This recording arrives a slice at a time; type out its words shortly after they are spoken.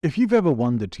If you've ever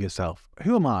wondered to yourself,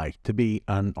 who am I to be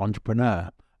an entrepreneur,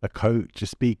 a coach, a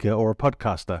speaker, or a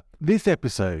podcaster? This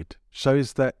episode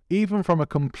shows that even from a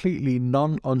completely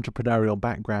non-entrepreneurial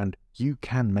background, you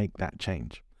can make that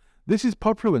change. This is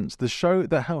Podfluence, the show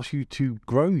that helps you to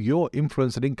grow your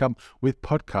influence and income with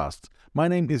podcasts. My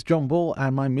name is John Ball,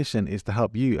 and my mission is to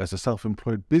help you as a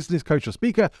self-employed business coach or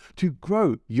speaker to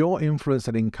grow your influence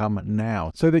and income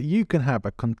now so that you can have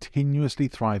a continuously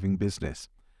thriving business.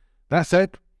 That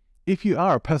said, if you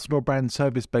are a personal brand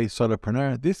service-based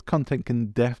solopreneur, this content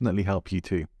can definitely help you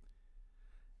too.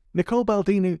 Nicole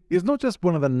Baldinu is not just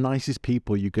one of the nicest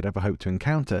people you could ever hope to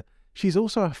encounter, she's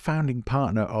also a founding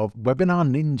partner of Webinar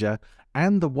Ninja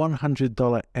and the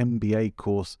 $100 MBA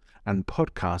course and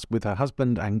podcast with her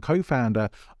husband and co-founder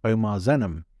Omar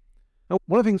Zenem. Now,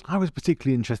 one of the things I was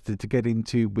particularly interested to get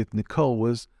into with Nicole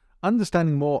was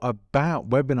understanding more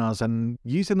about webinars and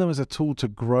using them as a tool to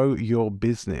grow your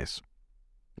business.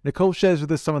 Nicole shares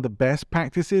with us some of the best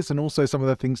practices and also some of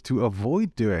the things to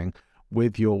avoid doing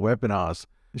with your webinars.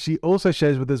 She also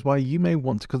shares with us why you may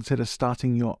want to consider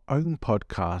starting your own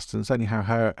podcast, and certainly how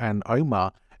her and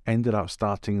Omar ended up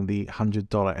starting the $100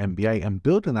 MBA and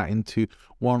building that into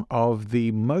one of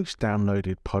the most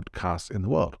downloaded podcasts in the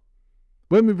world.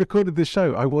 When we recorded this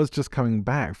show, I was just coming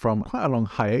back from quite a long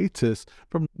hiatus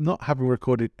from not having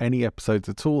recorded any episodes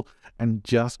at all and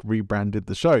just rebranded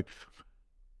the show.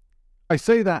 I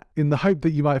say that in the hope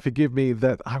that you might forgive me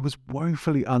that I was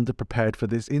woefully underprepared for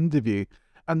this interview.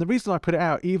 And the reason I put it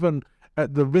out, even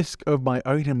at the risk of my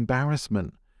own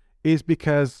embarrassment, is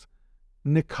because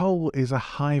Nicole is a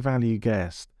high-value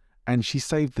guest and she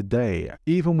saved the day.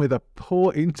 Even with a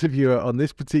poor interviewer on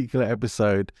this particular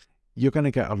episode, you're going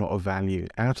to get a lot of value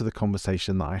out of the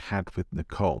conversation that I had with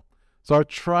Nicole. So I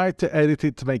tried to edit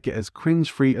it to make it as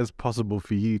cringe-free as possible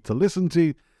for you to listen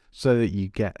to, so that you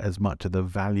get as much of the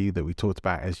value that we talked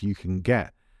about as you can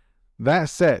get. That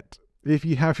said, if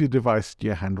you have your device in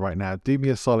your hand right now, do me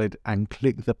a solid and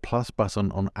click the plus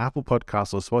button on Apple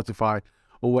Podcasts or Spotify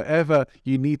or whatever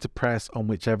you need to press on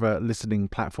whichever listening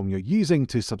platform you're using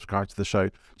to subscribe to the show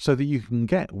so that you can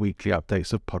get weekly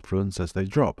updates of Podfluence as they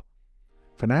drop.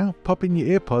 For now, pop in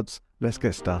your earpods. Let's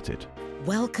get started.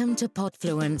 Welcome to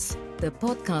Podfluence, the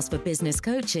podcast for business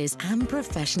coaches and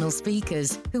professional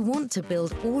speakers who want to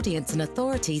build audience and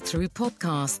authority through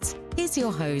podcasts. Here's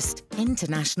your host,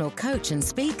 international coach and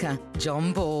speaker,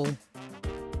 John Ball.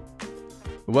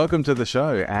 Welcome to the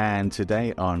show, and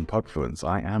today on Podfluence,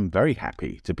 I am very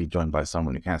happy to be joined by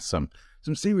someone who has some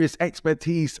serious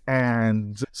expertise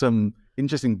and some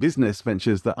interesting business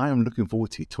ventures that I am looking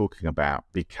forward to talking about,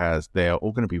 because they're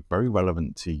all going to be very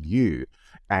relevant to you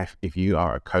if you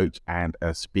are a coach and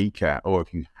a speaker, or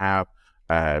if you have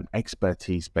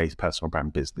expertise-based personal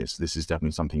brand business. This is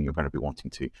definitely something you're going to be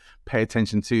wanting to pay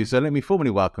attention to. So let me formally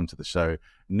welcome to the show,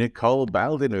 Nicole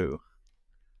Baldinu.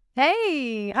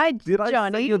 Hey, hi, Did I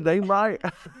Johnny. say your name right?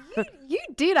 You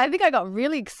did. I think I got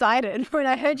really excited when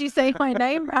I heard you say my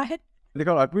name right.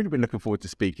 Nicole, I've really been looking forward to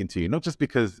speaking to you, not just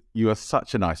because you are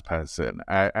such a nice person.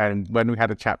 And when we had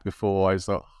a chat before, I was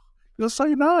like, you're so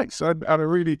nice. And I'm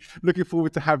really looking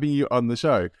forward to having you on the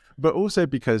show. But also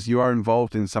because you are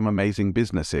involved in some amazing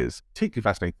businesses. Particularly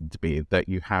fascinating to me that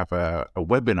you have a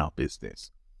webinar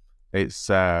business. It's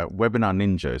Webinar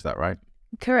Ninja, is that right?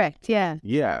 Correct, yeah.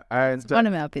 Yeah. And It's one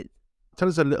of our bits. tell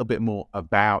us a little bit more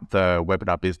about the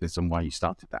webinar business and why you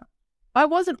started that. I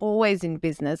wasn't always in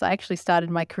business. I actually started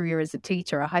my career as a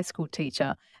teacher, a high school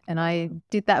teacher, and I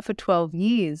did that for 12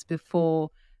 years before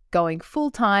going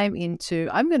full-time into,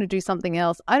 I'm going to do something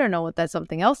else. I don't know what that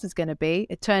something else is going to be.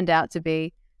 It turned out to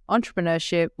be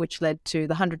entrepreneurship, which led to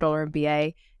the $100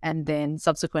 MBA and then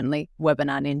subsequently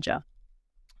Webinar Ninja.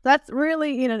 That's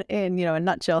really in a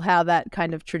nutshell how that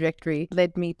kind of trajectory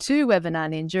led me to Webinar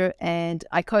Ninja, and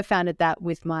I co-founded that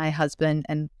with my husband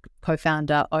and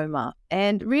co-founder Omar.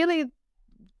 And really,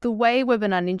 the way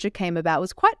Webinar Ninja came about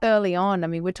was quite early on. I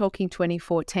mean, we're talking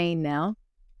 2014 now.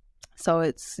 So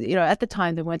it's, at the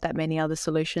time there weren't that many other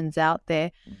solutions out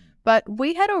there. But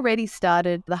we had already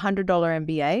started the $100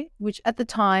 MBA, which at the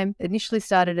time initially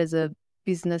started as a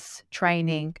business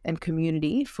training and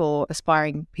community for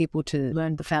aspiring people to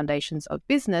learn the foundations of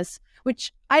business,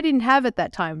 which I didn't have at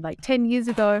that time. Like 10 years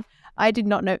ago, I did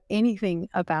not know anything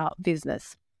about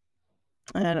business.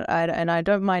 And I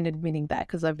don't mind admitting that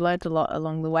because I've learned a lot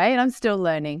along the way and I'm still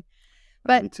learning.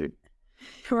 But Me too.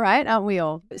 Right, aren't we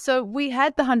all? So we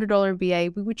had the $100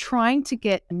 MBA. We were trying to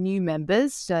get new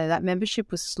members. So that membership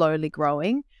was slowly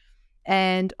growing.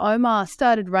 And Omar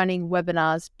started running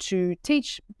webinars to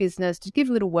teach business, to give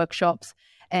little workshops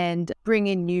and bring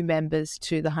in new members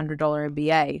to the $100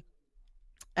 MBA.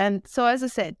 And so, as I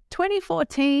said,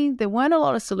 2014, there weren't a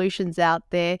lot of solutions out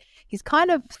there. He's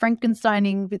kind of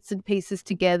Frankensteining bits and pieces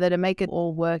together to make it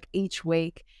all work each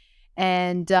week.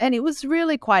 And it was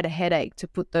really quite a headache to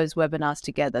put those webinars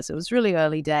together. So it was really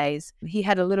early days. He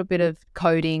had a little bit of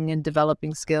coding and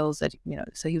developing skills that,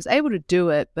 so he was able to do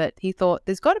it, but he thought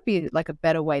there's got to be like a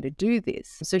better way to do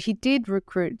this. So he did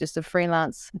recruit just a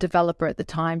freelance developer at the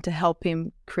time to help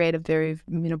him create a very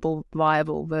minimal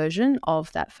viable version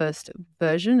of that first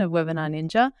version of Webinar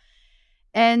Ninja.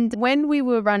 And when we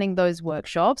were running those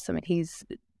workshops, he's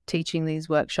teaching these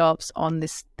workshops on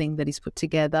this thing that he's put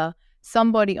together.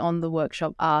 Somebody on the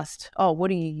workshop asked, "Oh,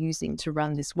 what are you using to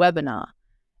run this webinar?"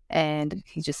 And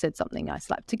he just said something I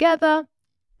slapped together.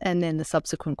 And then the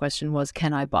subsequent question was,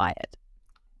 "Can I buy it?"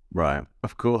 Right,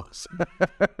 of course.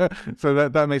 So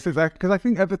that makes sense. Because I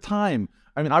think at the time,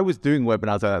 I was doing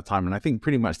webinars at that time, and I think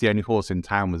pretty much the only horse in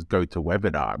town was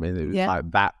GoToWebinar. It was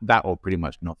like that or pretty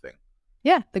much nothing.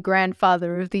 Yeah, the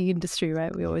grandfather of the industry,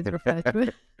 right? We always refer to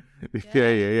it.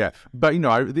 Yeah. But,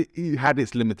 it had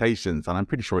its limitations, and I'm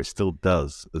pretty sure it still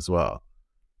does as well.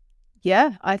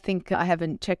 Yeah, I think I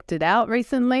haven't checked it out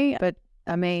recently, but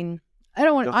I don't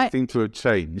want... It doesn't seem to have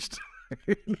changed.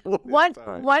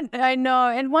 I know.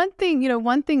 And one thing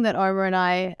that Omar and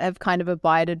I have kind of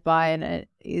abided by and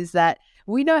is that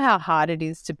we know how hard it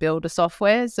is to build a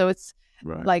software. So it's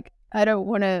like, I don't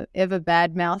want to ever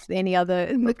badmouth any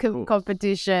other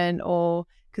competition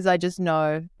because I just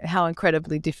know how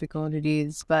incredibly difficult it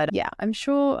is. But yeah, I'm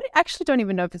sure, I actually don't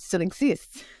even know if it still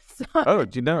exists. Oh,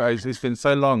 do you know, it's been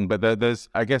so long, but there's,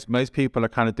 I guess most people are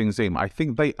kind of doing Zoom. I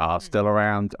think they are still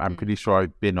around. I'm pretty sure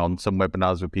I've been on some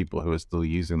webinars with people who are still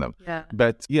using them. Yeah.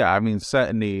 But yeah,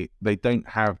 certainly they don't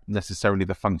have necessarily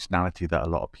the functionality that a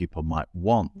lot of people might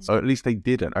want. Or at least they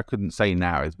didn't. I couldn't say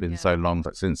now. It's been so long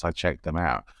since I checked them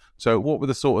out. So what were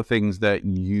the sort of things that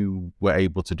you were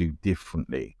able to do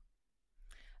differently?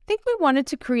 I think we wanted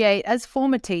to create, as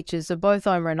former teachers, so both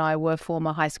Omar and I were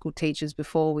former high school teachers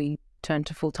before we turned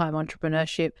to full-time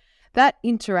entrepreneurship, that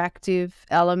interactive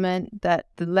element, that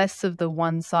the less of the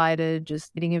one-sided,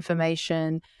 just getting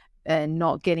information and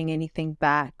not getting anything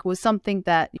back, was something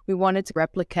that we wanted to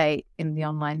replicate in the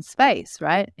online space,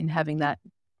 right? In having that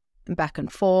back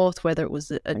and forth, whether it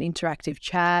was an interactive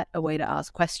chat, a way to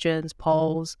ask questions,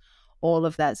 polls, all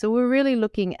of that. So we're really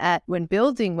looking at, when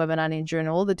building Webinar Ninja and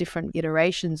all the different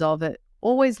iterations of it,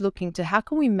 always looking to how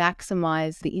can we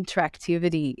maximize the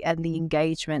interactivity and the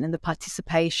engagement and the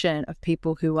participation of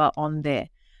people who are on there.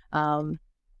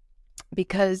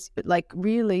 Because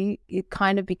really it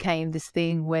kind of became this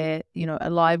thing where, a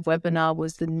live webinar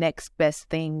was the next best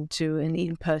thing to an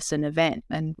in-person event.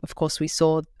 And of course we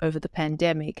saw over the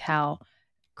pandemic how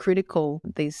critical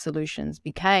these solutions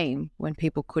became when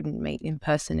people couldn't meet in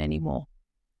person anymore.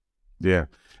 Yeah,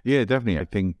 definitely. I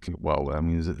think,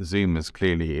 Zoom has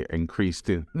clearly increased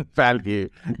in value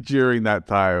during that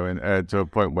time, and to a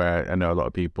point where I know a lot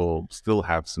of people still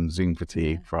have some Zoom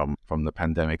fatigue from the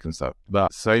pandemic and stuff.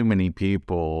 But so many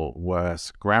people were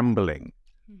scrambling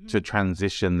to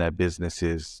transition their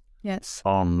businesses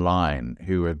online,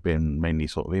 who had been mainly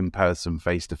sort of in-person,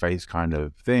 face-to-face kind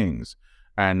of things,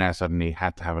 and now suddenly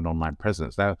had to have an online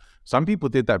presence. Now, some people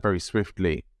did that very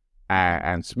swiftly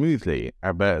and smoothly,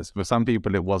 but for some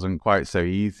people it wasn't quite so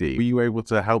easy. Were you able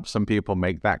to help some people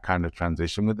make that kind of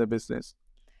transition with their business?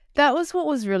 That was what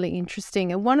was really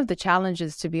interesting, and one of the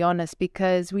challenges, to be honest,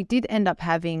 because we did end up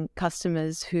having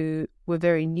customers who were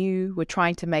very new, were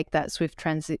trying to make that swift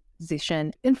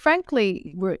transition, and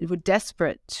frankly were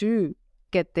desperate to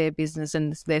get their business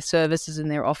and their services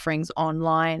and their offerings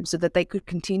online so that they could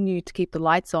continue to keep the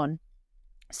lights on.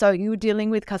 So you were dealing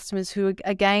with customers who,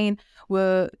 again,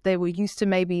 were used to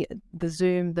maybe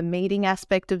the meeting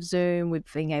aspect of Zoom, with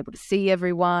being able to see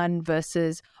everyone,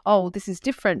 versus, this is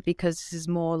different because this is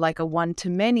more like a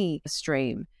one-to-many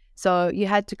stream. So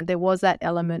there was that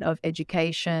element of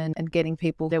education and getting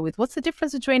people there with what's the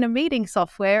difference between a meeting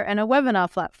software and a webinar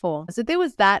platform. So there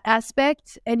was that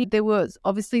aspect. And there was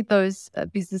obviously those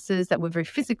businesses that were very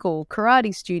physical,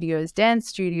 karate studios, dance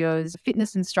studios,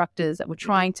 fitness instructors that were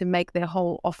trying to make their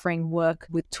whole offering work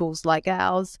with tools like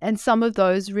ours. And some of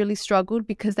those really struggled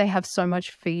because they have so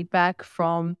much feedback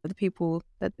from the people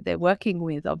that they're working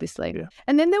with, obviously. Yeah.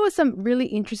 And then there were some really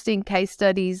interesting case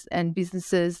studies and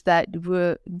businesses that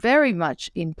were very much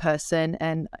in person.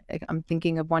 And I'm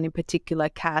thinking of one in particular,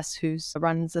 Cass, who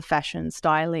runs a personal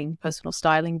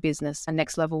styling business, a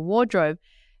Next Level Wardrobe.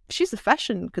 She's a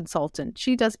fashion consultant.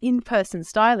 She does in-person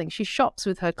styling. She shops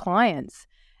with her clients.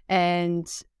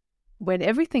 And when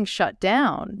everything shut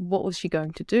down, what was she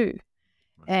going to do?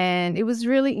 And it was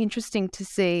really interesting to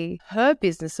see her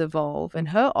business evolve and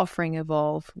her offering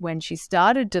evolve when she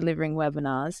started delivering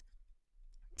webinars,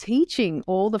 teaching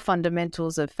all the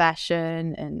fundamentals of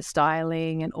fashion and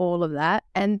styling and all of that.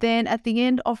 And then at the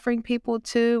end, offering people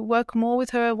to work more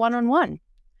with her one-on-one.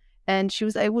 And she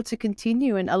was able to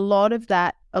continue. And a lot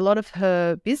of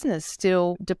her business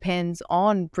still depends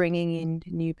on bringing in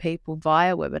new people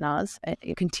via webinars and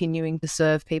continuing to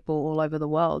serve people all over the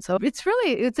world. So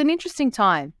it's an interesting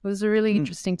time. It was a really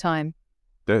interesting time.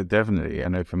 Definitely. I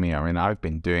know for me, I mean, I've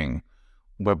been doing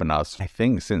webinars, I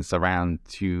think, since around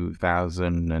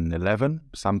 2011,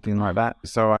 something like that.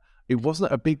 So it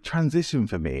wasn't a big transition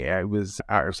for me. It was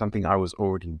out of something I was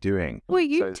already doing. What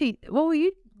were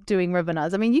you doing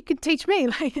webinars? I mean, you could teach me,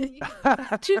 like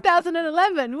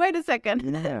 2011. Wait a second.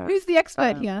 Yeah. Who's the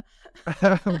expert here?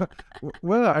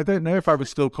 Well, I don't know if I would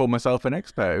still call myself an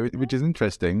expert, which is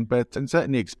interesting, but I'm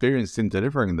certainly experienced in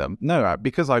delivering them. No,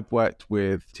 because I've worked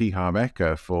with Tiha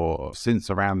Mecca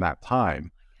since around that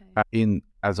time,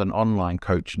 as an online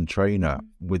coach and trainer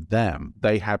with them.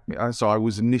 They had me, so I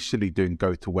was initially doing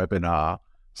GoToWebinar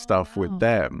stuff with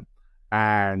them.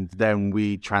 And then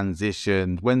we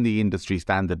transitioned when the industry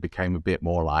standard became a bit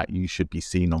more like you should be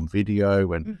seen on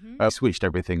video, and switched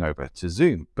everything over to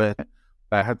Zoom. But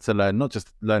I had to not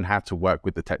just learn how to work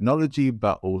with the technology,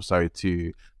 but also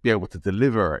to be able to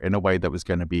deliver in a way that was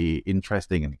going to be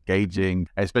interesting and engaging,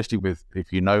 especially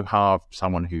if you know Harv,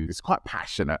 someone who is quite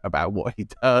passionate about what he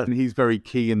does. And he's very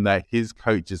keen that his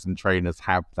coaches and trainers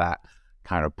have that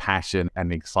kind of passion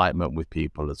and excitement with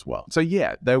people as well. So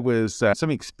yeah, there was some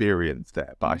experience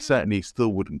there, but I certainly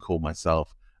still wouldn't call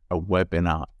myself a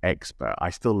webinar expert.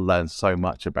 I still learn so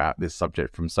much about this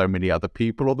subject from so many other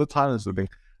people all the time. And so I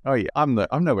think, oh yeah, I'm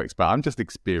no expert. I'm just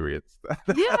experienced.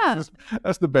 Yeah,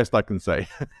 that's the best I can say.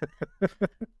 It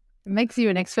makes you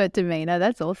an expert to me. No,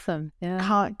 that's awesome.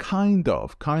 Yeah, kind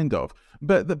of.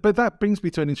 But that brings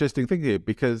me to an interesting thing here,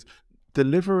 because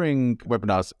delivering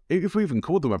webinars, if we even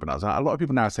call them webinars, a lot of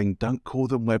people now are saying don't call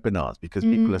them webinars because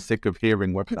people are sick of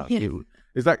hearing webinars.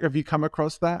 Yeah. Have you come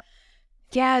across that?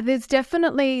 Yeah, there's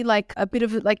definitely like a bit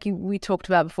of we talked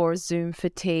about before, Zoom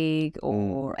fatigue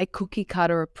or a cookie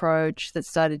cutter approach that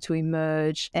started to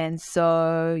emerge. And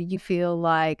so you feel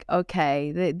like,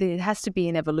 okay, there has to be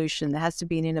an evolution. There has to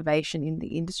be an innovation in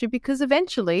the industry, because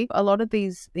eventually a lot of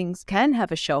these things can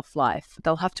have a shelf life.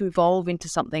 They'll have to evolve into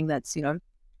something that's,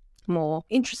 more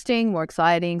interesting, more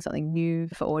exciting, something new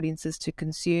for audiences to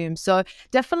consume. So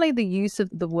definitely the use of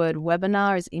the word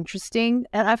webinar is interesting.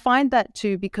 And I find that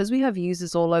too, because we have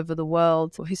users all over the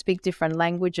world who speak different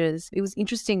languages. It was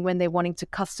interesting when they're wanting to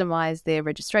customize their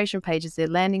registration pages, their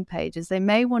landing pages, they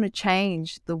may want to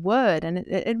change the word. And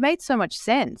it made so much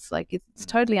sense. Like it's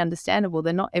totally understandable.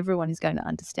 Not everyone is going to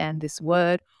understand this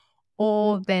word.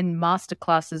 Or then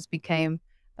masterclasses became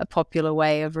a popular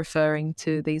way of referring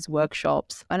to these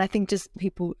workshops. And I think just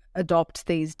people adopt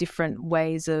these different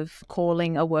ways of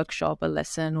calling a workshop a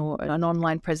lesson or an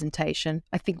online presentation.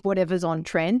 I think whatever's on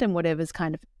trend and whatever's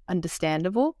kind of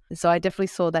understandable. So I definitely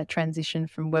saw that transition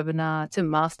from webinar to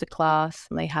masterclass.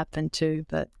 They happen too,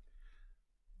 but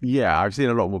yeah, I've seen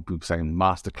a lot more people saying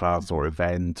masterclass or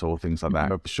event or things like that,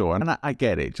 for sure. And I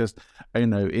get it. Just,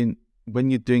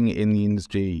 when you're doing it in the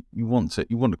industry, you want to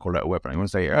call it a webinar. You want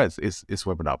to say, it's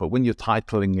webinar. But when you're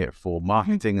titling it for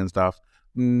marketing and stuff,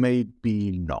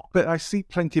 maybe not. But I see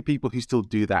plenty of people who still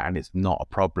do that, and it's not a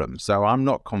problem. So I'm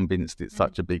not convinced it's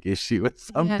such a big issue as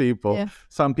some people. Yeah.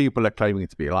 Some people are claiming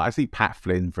it to be. Like, I see Pat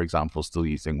Flynn, for example, still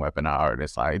using webinar, and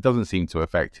it's like it doesn't seem to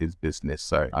affect his business.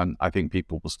 So I think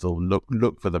people will still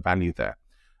look for the value there.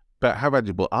 But how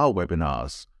valuable are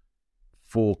webinars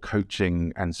for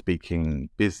coaching and speaking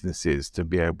businesses to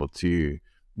be able to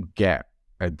get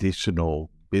additional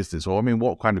business? Or,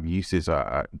 what kind of uses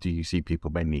do you see people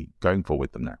mainly going for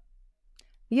with them now?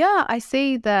 Yeah, I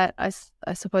see that.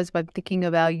 I suppose by thinking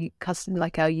of our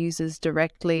our users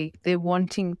directly, they're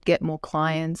wanting to get more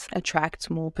clients, attract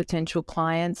more potential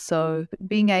clients. So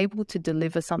being able to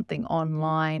deliver something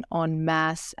online en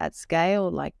masse at scale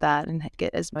like that and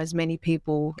get as many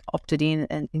people opted in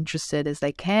and interested as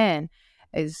they can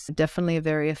is definitely a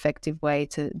very effective way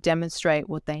to demonstrate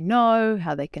what they know,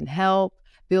 how they can help,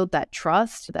 build that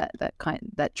trust,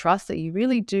 that trust that you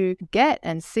really do get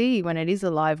and see when it is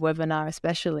a live webinar,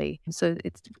 especially. So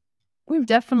we've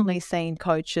definitely seen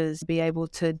coaches be able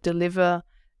to deliver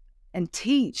and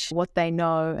teach what they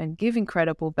know and give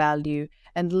incredible value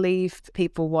and leave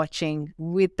people watching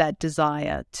with that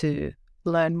desire to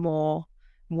learn more,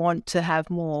 want to have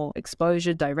more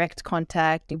exposure, direct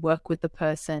contact, work with the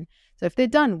person. So if they're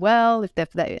done well, if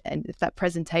that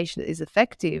presentation is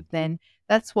effective, then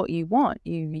that's what you want.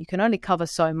 You can only cover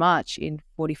so much in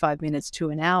 45 minutes to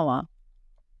an hour.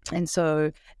 And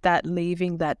so that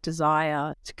leaving that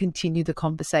desire to continue the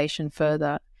conversation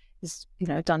further is,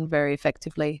 done very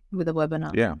effectively with a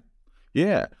webinar. Yeah.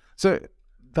 Yeah. So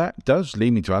that does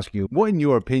lead me to ask you, what in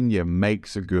your opinion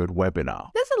makes a good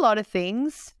webinar? There's a lot of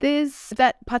things. There's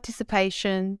that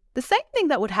participation. The same thing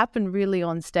that would happen really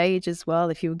on stage as well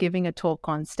if you were giving a talk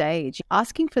on stage.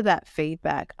 Asking for that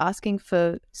feedback, asking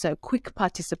for quick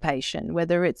participation,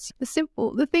 whether it's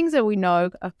the things that we know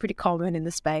are pretty common in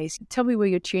the space. Tell me where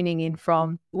you're tuning in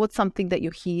from. What's something that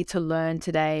you're here to learn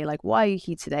today? Like, why are you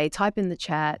here today? Type in the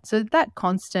chat. So that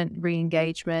constant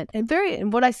re-engagement.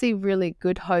 And what I see really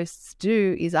good hosts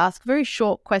do is ask very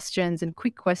short questions and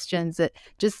quick questions that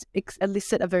just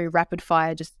elicit a very rapid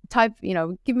fire. Just type,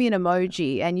 give me an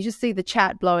emoji, and you just see the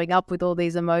chat blowing up with all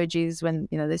these emojis when,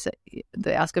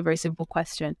 they ask a very simple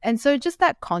question. And so just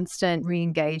that constant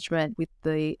re-engagement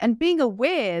and being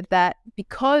aware that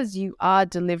because you are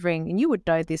delivering, and you would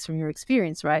know this from your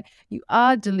experience, right? You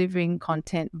are delivering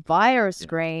content via a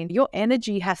screen, your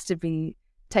energy has to be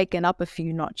taken up a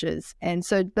few notches. And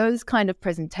so those kind of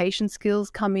presentation skills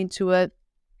come into it.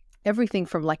 Everything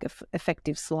from like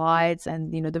effective slides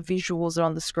and, the visuals are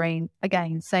on the screen.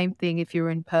 Again, same thing if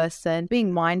you're in person.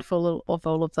 Being mindful of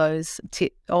all of those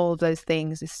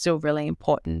things is still really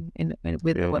important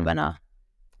with the webinar.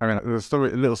 I mean, a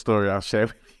little story I'll share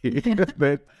with you.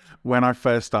 That when I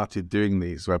first started doing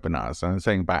these webinars, I'm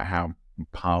saying about how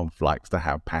Harv likes to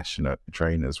have passionate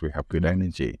trainers who have good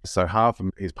energy. So Harv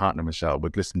and his partner Michelle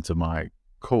would listen to my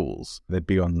calls. They'd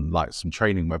be on like some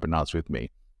training webinars with me.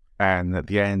 And at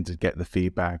the end, get the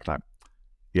feedback like,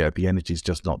 yeah, the energy's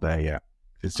just not there yet.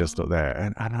 It's just not there.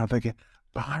 And I'm thinking,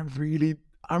 but I'm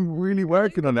really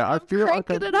working on it. I feel like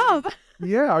it up.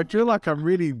 Yeah, I feel like I'm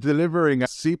really delivering a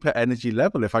super energy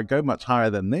level. If I go much higher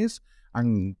than this,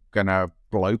 I'm gonna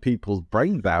blow people's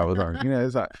brains out.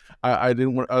 It's like I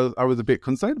didn't want. I was a bit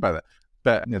concerned about that.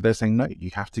 But they're saying, no,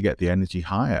 you have to get the energy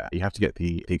higher. You have to get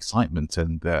the excitement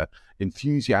and the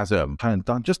enthusiasm kind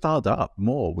of just dialed up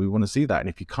more. We want to see that. And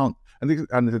if you can't,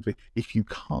 if you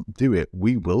can't do it,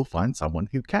 we will find someone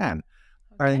who can.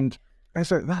 Okay. And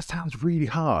so that sounds really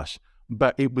harsh,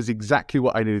 but it was exactly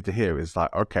what I needed to hear. It's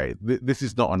like, okay, this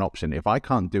is not an option. If I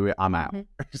can't do it, I'm out.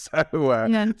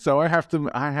 Mm-hmm. So I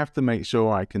have to make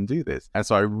sure I can do this. And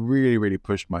so I really, really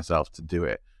pushed myself to do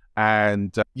it.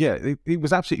 And it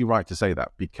was absolutely right to say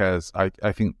that, because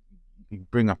I think you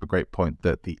bring up a great point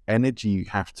that the energy you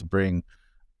have to bring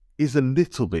is a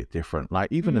little bit different. Like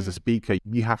even as a speaker,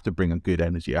 you have to bring a good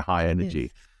energy, a high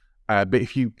energy. Yes. But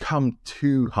if you come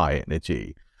too high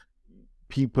energy,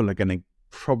 people are going to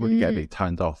probably get a bit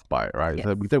turned off by it, right? Yes.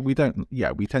 So we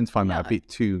tend to find that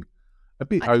a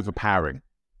bit overpowering.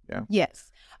 Yeah. Yes,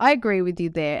 I agree with you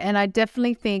there. And I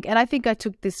definitely think, and I think I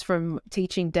took this from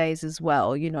teaching days as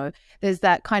well, there's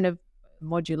that kind of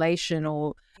modulation,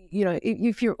 or,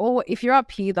 if you're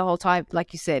up here the whole time,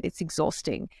 like you said, it's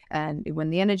exhausting. And when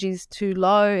the energy is too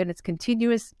low and it's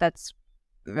continuous, that's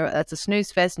a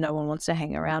snooze fest. No one wants to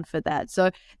hang around for that. So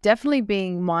definitely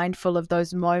being mindful of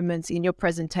those moments in your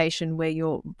presentation where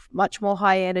you're much more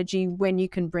high energy, when you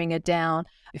can bring it down.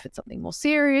 If it's something more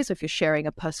serious, if you're sharing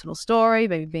a personal story,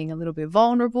 maybe being a little bit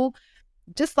vulnerable,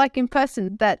 just like in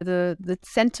person, that the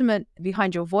sentiment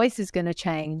behind your voice is going to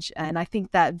change. And I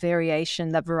think that variation,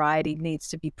 that variety needs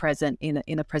to be present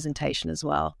in a presentation as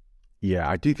well. Yeah,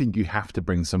 I do think you have to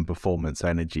bring some performance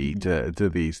energy to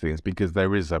these things, because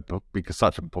there is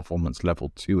such a performance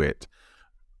level to it.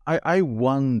 I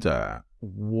wonder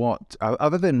what,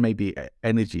 other than maybe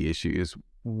energy issues,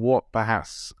 what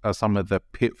perhaps are some of the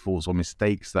pitfalls or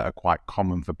mistakes that are quite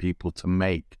common for people to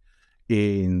make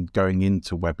in going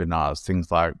into webinars,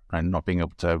 things like not being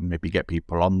able to maybe get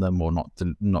people on them, or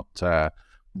not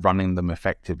running them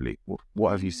effectively.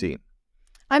 What have you seen?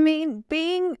 I mean,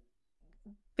 being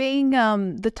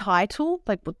the title,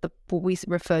 like what we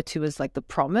refer to as like the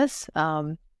promise,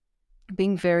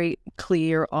 being very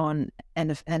clear on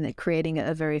and creating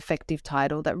a very effective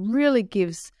title that really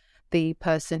gives the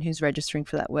person who's registering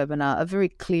for that webinar a very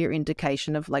clear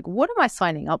indication of like, what am I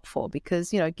signing up for?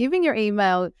 Because, giving your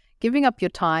email, giving up your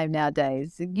time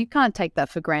nowadays, you can't take that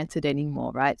for granted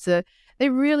anymore, right? So they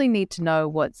really need to know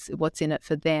what's in it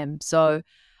for them. So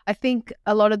I think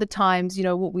a lot of the times,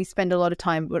 what I spend a lot of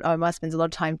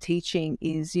time teaching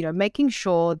is, making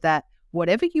sure that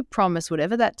whatever you promise,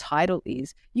 whatever that title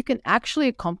is, you can actually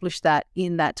accomplish that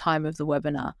in that time of the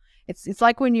webinar. It's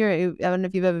like when I don't know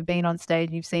if you've ever been on stage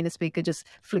and you've seen a speaker just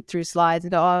flick through slides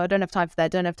and go, oh, I don't have time for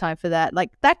that, don't have time for that. Like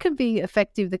that can be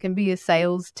effective. That can be a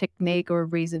sales technique or a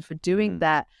reason for doing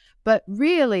that. But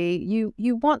really,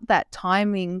 you want that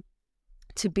timing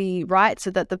to be right so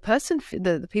that the person,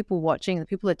 the people watching, the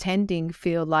people attending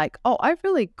feel like, oh, I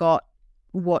really got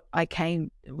what I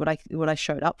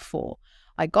showed up for.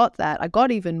 I got that. I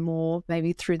got even more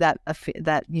maybe through that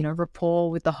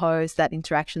rapport with the host, that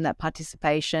interaction, that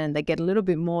participation. They get a little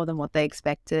bit more than what they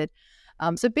expected.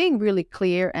 So being really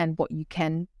clear and what you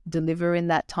can deliver in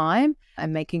that time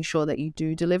and making sure that you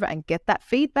do deliver and get that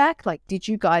feedback. Like, did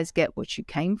you guys get what you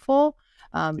came for?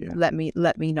 Let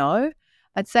me know.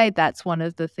 I'd say that's one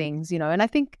of the things, and I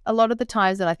think a lot of the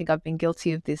times, and I think I've been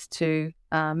guilty of this too,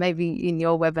 maybe in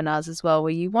your webinars as well,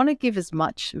 where you want to give as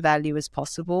much value as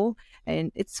possible.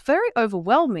 And it's very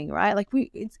overwhelming, right? Like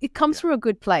it comes from a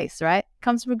good place, right? It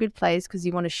comes from a good place because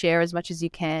you want to share as much as you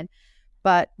can.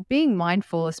 But being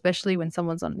mindful, especially when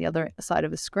someone's on the other side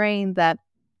of a screen, that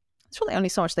it's really only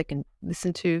so much they can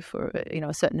listen to for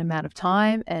a certain amount of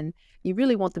time, and you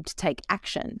really want them to take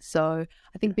action. So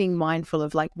I think being mindful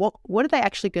of like what are they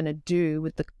actually going to do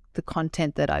with the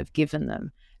content that I've given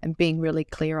them, and being really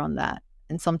clear on that.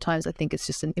 And sometimes I think it's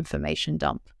just an information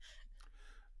dump.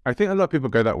 I think a lot of people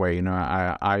go that way.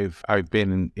 I've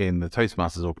been in the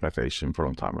Toastmasters organization for a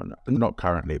long time, not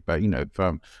currently, but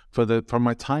from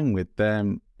my time with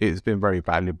them, it's been very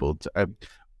valuable to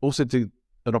also to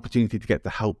an opportunity to get to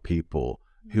help people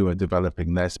who are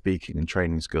developing their speaking and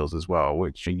training skills as well,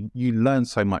 which you learn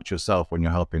so much yourself when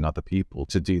you're helping other people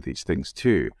to do these things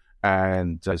too.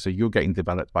 And so you're getting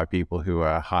developed by people who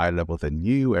are higher level than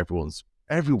you. Everyone's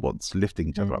lifting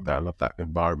each other up there. I love that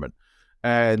environment.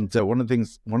 And one of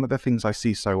the things I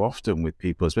see so often with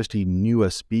people, especially newer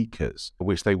speakers,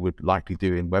 which they would likely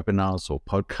do in webinars or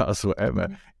podcasts or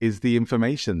whatever, is the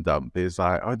information dump. Is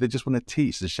like, oh, they just want to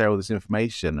teach and share all this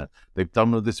information. They've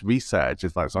done all this research.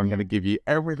 It's like, so I'm going to give you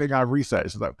everything I've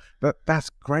researched. It's like,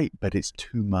 that's great, but it's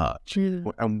too much.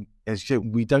 And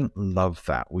we don't love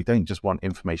that. We don't just want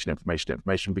information,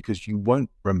 because you won't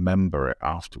remember it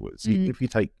afterwards.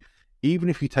 Even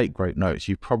if you take great notes,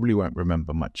 you probably won't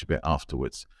remember much of it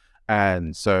afterwards.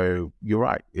 And so you're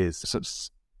right, is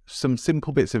some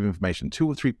simple bits of information, 2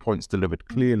 or 3 points delivered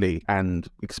clearly and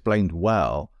explained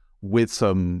well, with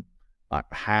some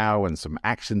like how and some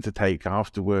action to take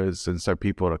afterwards. And so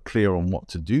people are clear on what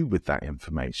to do with that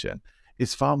information,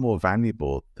 is far more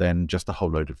valuable than just a whole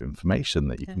load of information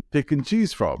that you can pick and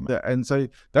choose from. And so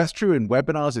that's true in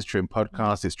webinars, it's true in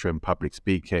podcasts, it's true in public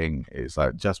speaking.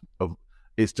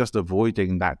 It's just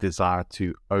avoiding that desire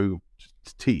to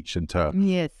teach and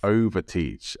to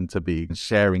over-teach and to be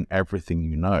sharing everything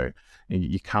you know.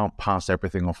 You can't pass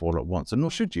everything off all at once, and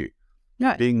nor should you.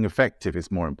 No. Being effective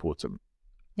is more important.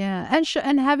 Yeah,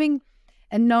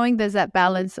 and knowing there's that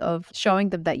balance of showing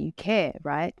them that you care,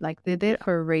 right? Like they're there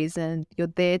for a reason. You're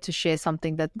there to share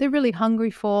something that they're really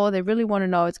hungry for. They really want to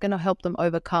know. It's going to help them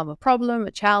overcome a problem,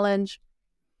 a challenge,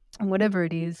 and whatever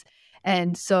it is.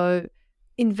 And so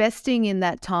investing in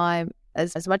that time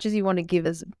as much as you want to give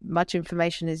as much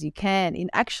information as you can in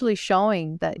actually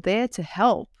showing that they're to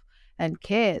help and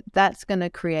care, that's going to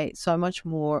create so much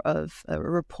more of a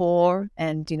rapport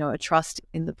and, a trust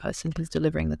in the person who's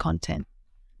delivering the content.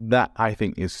 That, I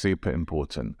think, is super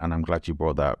important, and I'm glad you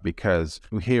brought that up, because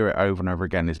we hear it over and over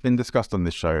again. It's been discussed on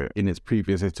this show in its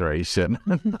previous iteration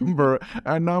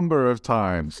a number of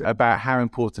times about how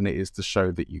important it is to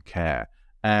show that you care,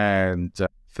 and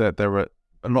that there are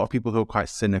a lot of people who are quite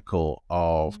cynical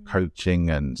of coaching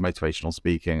and motivational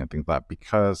speaking and things like that,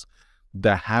 because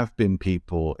there have been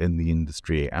people in the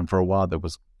industry, and for a while there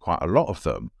was quite a lot of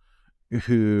them,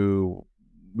 who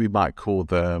we might call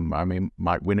them,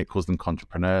 Mike Winnick calls them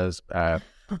entrepreneurs.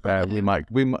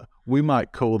 We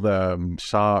might call them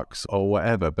sharks or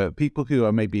whatever, but people who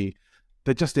are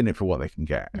they're just in it for what they can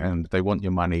get, and they want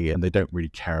your money, and they don't really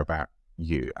care about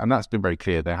you. And that's been very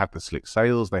clear. They have the slick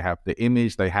sales, they have the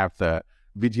image, they have the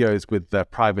videos with the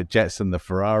private jets and the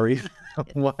Ferraris,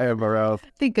 whatever else.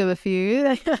 Think of a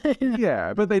few.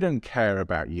 Yeah, but they don't care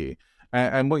about you.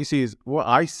 And what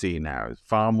I see now is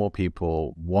far more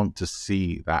people want to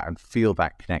see that and feel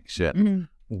that connection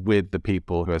with the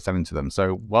people who are selling to them.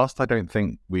 So whilst I don't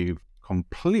think we've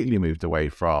completely moved away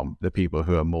from the people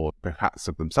who are more, perhaps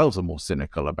of themselves, are more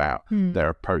cynical about their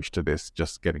approach to this,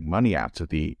 just getting money out of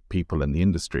the people in the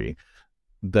industry,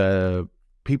 the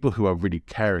people who are really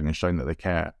caring and showing that they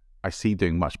care, I see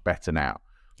doing much better now.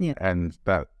 Yeah. And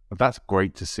that's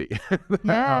great to see.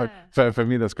 Yeah. For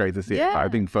me, that's great to see. Yeah. But I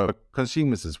think for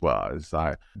consumers as well, it's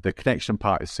like the connection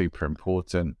part is super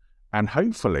important, and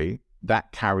hopefully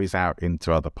that carries out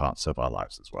into other parts of our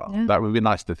lives as well. Yeah. That would be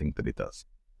nice to think that it does.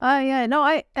 Yeah.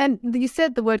 No, and you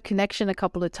said the word connection a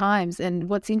couple of times, and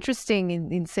what's interesting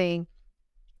in seeing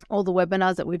all the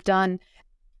webinars that we've done,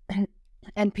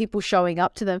 and people showing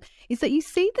up to them is that you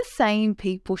see the same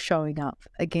people showing up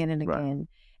again and again. Right.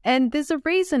 And there's a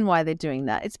reason why they're doing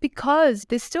that. It's because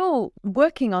they're still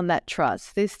working on that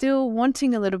trust. They're still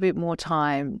wanting a little bit more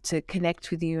time to connect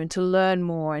with you and to learn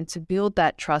more and to build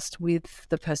that trust with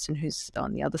the person who's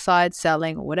on the other side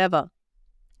selling or whatever.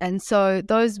 And so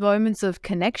those moments of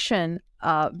connection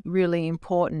are really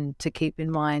important to keep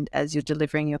in mind as you're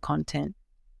delivering your content.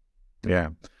 Yeah.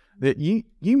 You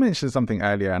mentioned something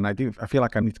earlier, and I feel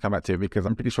like I need to come back to it because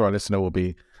I'm pretty sure our listener will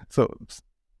be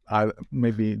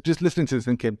maybe just listening to this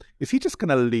thinking, is he just going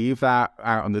to leave that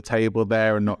out on the table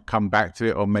there and not come back to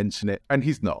it or mention it? And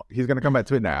he's not. He's going to come back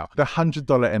to it now. The $100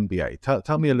 MBA.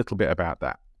 Tell me a little bit about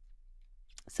that.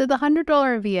 So the $100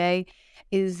 MBA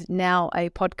is now a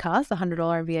podcast, the $100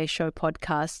 MBA show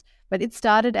podcast, but it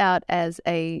started out as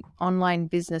a online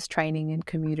business training and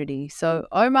community. So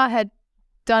Omar had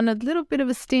done a little bit of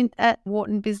a stint at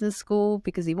Wharton Business School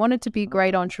because he wanted to be a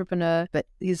great entrepreneur, but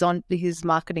his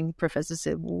marketing professor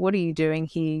said, well, what are you doing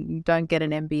here? You don't get an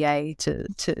MBA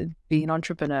to be an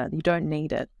entrepreneur. You don't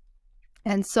need it.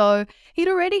 And so he'd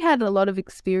already had a lot of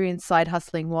experience side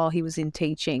hustling while he was in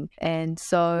teaching. And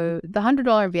so the $100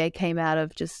 MBA came out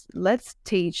of just let's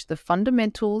teach the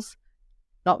fundamentals.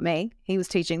 Not me. He was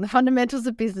teaching the fundamentals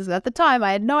of business. At the time,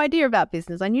 I had no idea about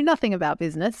business. I knew nothing about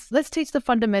business. Let's teach the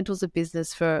fundamentals of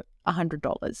business for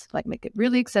 $100. Like make it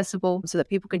really accessible so that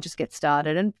people can just get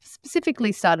started and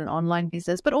specifically start an online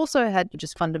business, but also had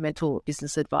just fundamental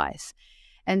business advice.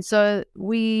 And so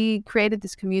we created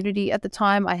this community. At the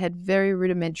time, I had very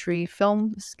rudimentary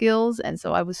film skills. And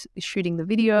so I was shooting the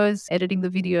videos, editing the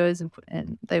videos,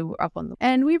 and they were up on them.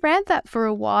 And we ran that for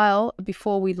a while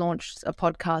before we launched a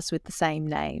podcast with the same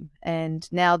name.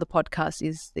 And now the podcast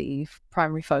is the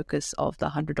primary focus of the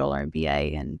 $100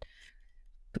 MBA and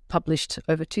published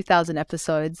over 2,000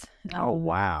 episodes. Oh,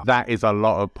 wow. That is a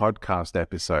lot of podcast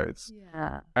episodes.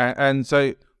 Yeah. And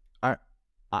so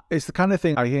it's the kind of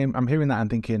thing I'm hearing that and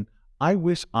thinking, I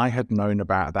wish I had known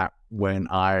about that when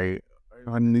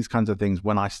these kinds of things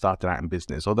when I started out in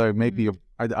business. Although maybe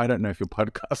I don't know if your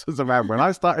podcast was around when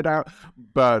I started out,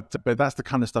 but that's the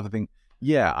kind of stuff I think,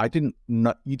 yeah, I didn't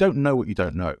know. You don't know what you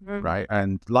don't know, right?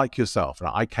 And like yourself,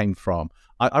 I came from,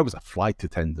 I was a flight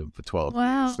attendant for 12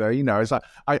 years. So, it's like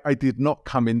I did not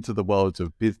come into the world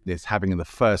of business having the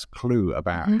first clue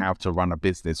about how to run a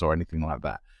business or anything like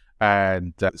that.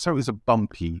 And so it was a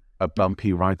bumpy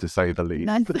ride, to say the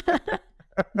least.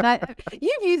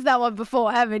 You've used that one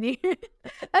before, haven't you?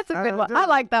 That's a good one. I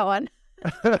like that one.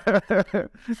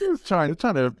 Just trying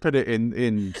to put it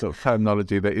in sort of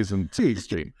terminology that isn't too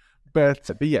extreme. But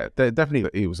yeah, definitely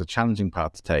it was a challenging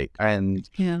path to take. And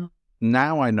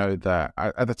now I know that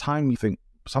at the time you think,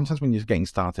 sometimes when you're getting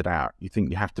started out, you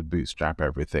think you have to bootstrap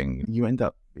everything. You end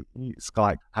up, it's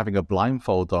like having a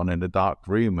blindfold on in a dark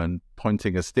room and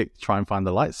pointing a stick to try and find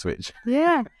the light switch.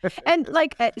 Yeah. And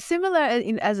like similar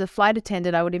as a flight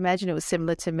attendant, I would imagine it was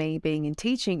similar to me being in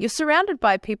teaching. You're surrounded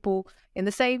by people in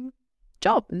the same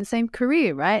job, in the same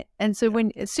career, right? And so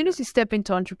as soon as you step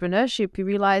into entrepreneurship, you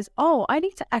realize, oh, I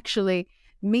need to actually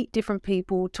meet different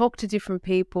people, talk to different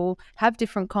people, have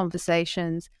different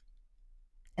conversations.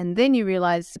 And then you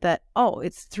realize that, oh,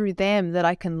 it's through them that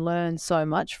I can learn so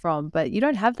much from. But you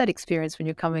don't have that experience when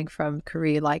you're coming from a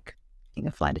career like being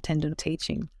a flight attendant or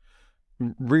teaching.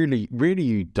 Really, really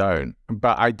you don't.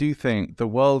 But I do think the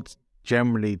world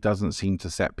generally doesn't seem to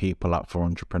set people up for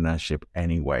entrepreneurship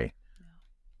anyway.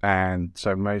 And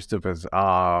so most of us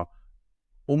are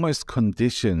almost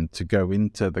conditioned to go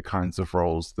into the kinds of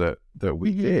roles that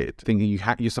we did, thinking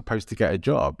you're supposed to get a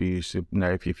job. You should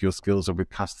know if your skills are with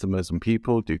customers and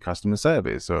people, do customer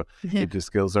service, or if your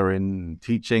skills are in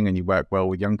teaching and you work well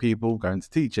with young people, go into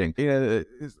teaching.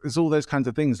 It's all those kinds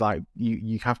of things. Like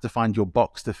you have to find your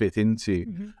box to fit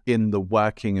into in the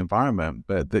working environment,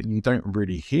 but that you don't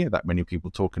really hear that many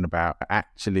people talking about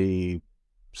actually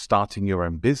starting your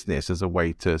own business as a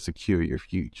way to secure your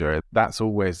future. That's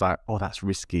always like, oh, that's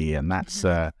risky, and that's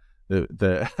the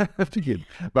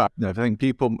but I think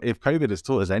people, if COVID has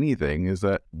taught us anything, is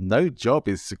that no job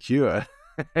is secure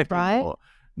anymore.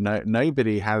 Right.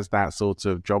 Nobody has that sort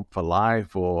of job for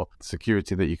life or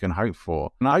security that you can hope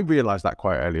for. And I realized that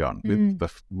quite early on.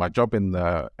 With my job in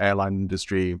the airline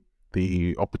industry,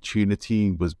 the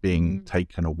opportunity was being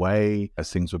taken away as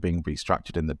things were being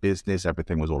restructured in the business.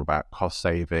 Everything was all about cost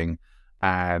saving.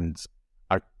 And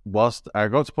I got to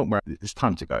the point where it's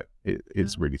time to go.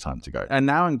 It's really time to go. And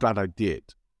now I'm glad I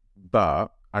did, but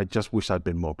I just wish I'd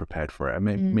been more prepared for it. I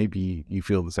mean, maybe you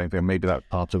feel the same thing. Maybe that's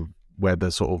part of where the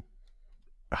sort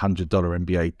of $100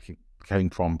 MBA came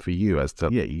from for you, as to,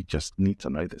 you just need to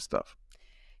know this stuff.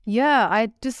 Yeah,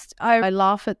 I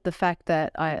laugh at the fact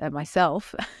that at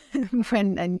myself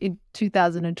when and in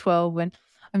 2012 when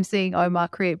I'm seeing Omar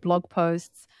create blog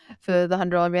posts for the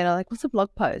 $100 man, I'm like, what's a blog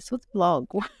post? What's a blog?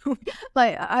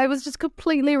 Like I was just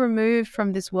completely removed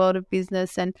from this world of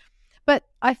business. But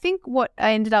I think what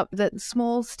I ended up, that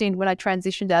small stint when I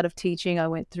transitioned out of teaching, I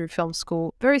went through film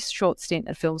school, very short stint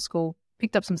at film school,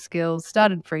 picked up some skills,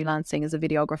 started freelancing as a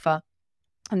videographer.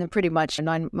 And then pretty much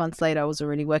 9 months later, I was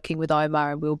already working with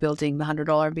Omar and we were building the $100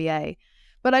 MBA.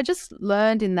 But I just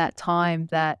learned in that time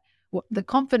that the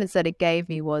confidence that it gave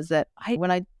me was that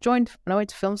when I went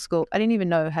to film school, I didn't even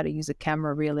know how to use a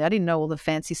camera really. I didn't know all the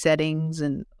fancy settings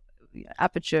and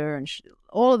aperture and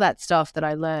all of that stuff that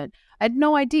I learned. I had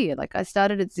no idea. Like I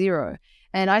started at zero.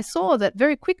 And I saw that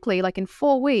very quickly, like in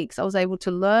 4 weeks, I was able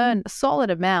to learn a solid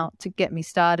amount to get me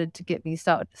started,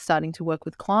 starting to work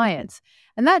with clients.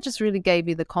 And that just really gave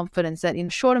me the confidence that in a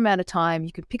short amount of time,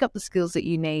 you can pick up the skills that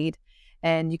you need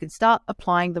and you can start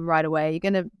applying them right away. You're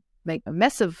going to make a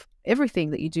mess of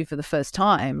everything that you do for the first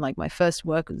time. Like my first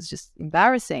work was just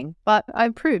embarrassing, but I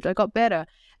improved, I got better.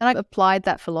 And I applied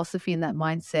that philosophy and that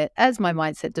mindset as my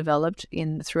mindset developed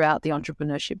throughout the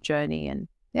entrepreneurship journey. And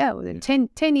yeah, 10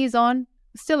 years on,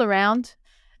 still around.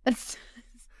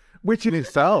 Which in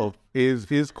itself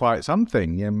is quite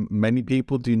something. Many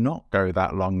people do not go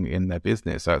that long in their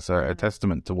business. That's a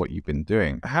testament to what you've been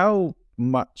doing. How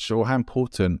much or how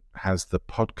important has the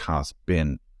podcast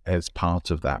been as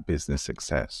part of that business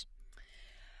success?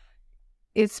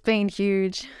 It's been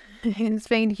huge. It's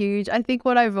been huge. I think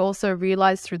what I've also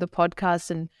realized through the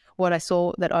podcast and what I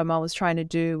saw that Omar was trying to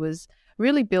do was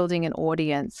really building an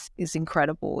audience is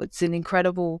incredible. It's an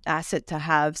incredible asset to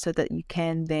have so that you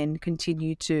can then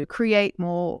continue to create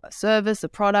more service, a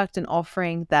product, an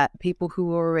offering that people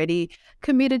who are already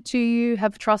committed to you,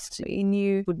 have trust in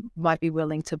you, might be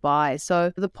willing to buy.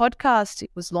 So the podcast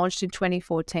was launched in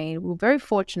 2014. We were very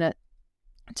fortunate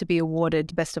to be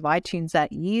awarded Best of iTunes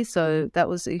that year. So that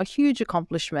was a huge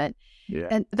accomplishment. Yeah.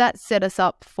 And that set us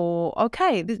up for,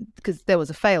 because there was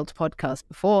a failed podcast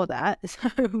before that. So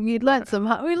we learned some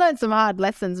hard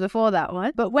lessons before that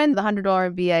one. But when the $100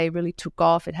 MBA really took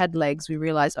off, it had legs, we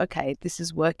realized, okay, this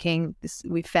is working.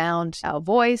 We found our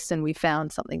voice and we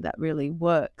found something that really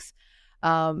works.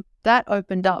 That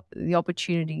opened up the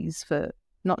opportunities for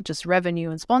not just revenue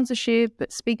and sponsorship,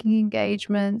 but speaking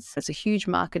engagements. It's a huge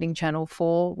marketing channel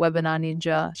for Webinar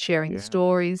Ninja, sharing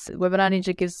stories. Webinar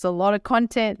Ninja gives us a lot of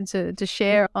content to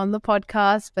share on the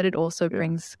podcast, but it also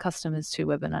brings customers to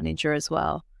Webinar Ninja as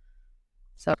well.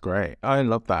 So great. I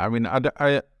love that. I mean,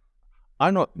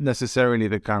 I'm not necessarily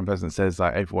the kind of person that says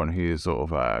like everyone who's sort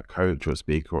of a coach or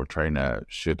speaker or trainer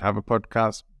should have a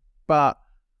podcast, but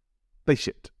they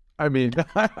should. I mean,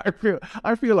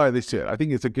 I feel like they should. I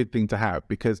think it's a good thing to have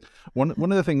because one of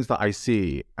the things that I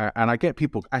see, and I get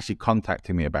people actually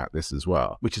contacting me about this as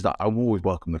well, which is that I always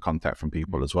welcome the contact from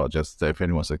people as well. Just if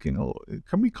anyone's looking,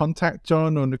 can we contact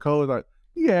John or Nicole? Like,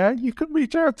 yeah, you can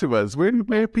reach out to us.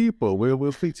 We're people.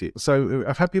 We'll speak to you. So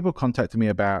I've had people contacting me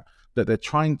about that they're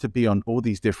trying to be on all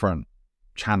these different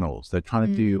channels. They're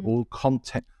trying to do all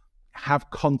content,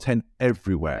 have content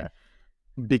everywhere.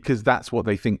 Because that's what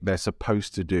they think they're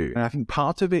supposed to do. And I think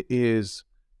part of it is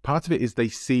they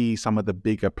see some of the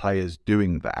bigger players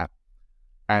doing that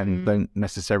and don't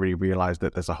necessarily realize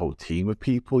that there's a whole team of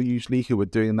people usually who are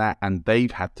doing that and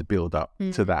they've had to build up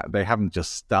to that. They haven't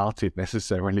just started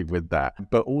necessarily with that.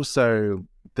 But also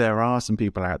there are some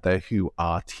people out there who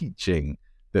are teaching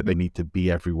that they need to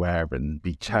be everywhere and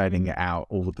be churning it out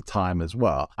all the time as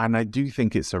well. And I do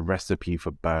think it's a recipe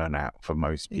for burnout for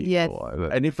most people. Yes.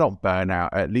 And if not burnout,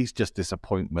 at least just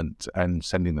disappointment and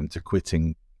sending them to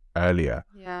quitting earlier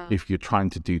if you're trying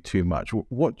to do too much.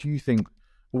 What do you think,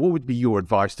 what would be your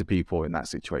advice to people in that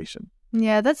situation?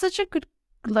 Yeah, that's such a good,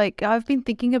 I've been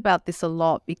thinking about this a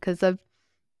lot because I've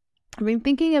been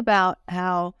thinking about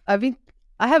how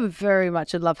I have a very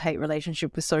much a love-hate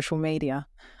relationship with social media.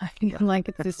 I feel like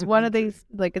it's this one of these,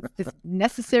 it's this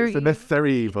necessary... It's a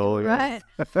necessary evil, right?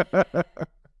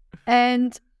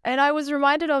 And I was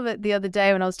reminded of it the other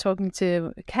day when I was talking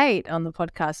to Kate on the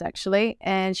podcast, actually,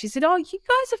 and she said, you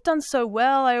guys have done so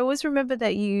well. I always remember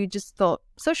that you just thought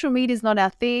social media is not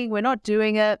our thing. We're not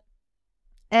doing it.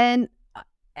 And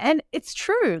it's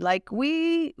true.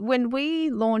 When we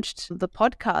launched the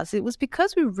podcast, it was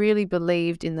because we really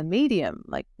believed in the medium.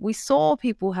 We saw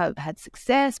people have had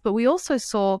success, but we also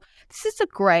saw this is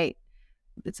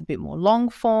it's a bit more long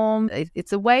form.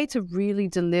 It's a way to really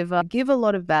deliver, give a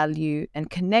lot of value and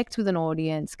connect with an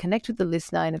audience, connect with the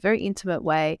listener in a very intimate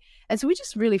way. And so we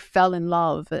just really fell in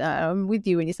love. I'm with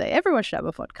you when you say everyone should have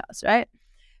a podcast, right?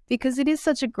 Because it is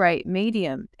such a great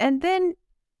medium. And then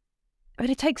But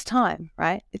it takes time,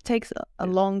 right? It takes a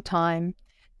long time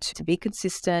to be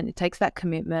consistent. It takes that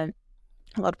commitment.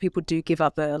 A lot of people do give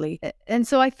up early. And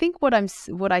so I think what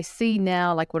I see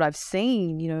now, like what I've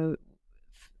seen, you know,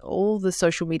 all the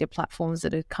social media platforms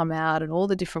that have come out and all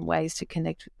the different ways to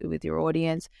connect with your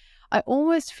audience, I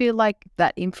almost feel like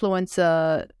that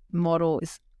influencer model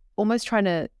is almost trying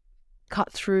to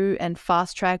cut through and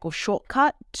fast track or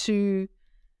shortcut to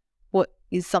what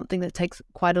is something that takes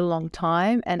quite a long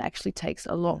time and actually takes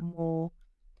a lot more.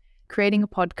 Creating a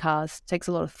podcast takes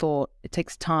a lot of thought. It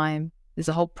takes time. There's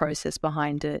a whole process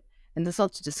behind it. And that's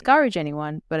not to discourage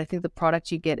anyone, but I think the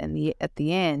product you get at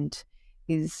the end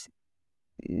is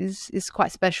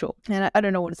quite special. And I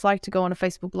don't know what it's like to go on a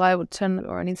Facebook Live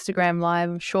or an Instagram Live.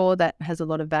 I'm sure that has a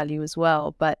lot of value as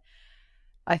well. But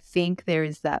I think there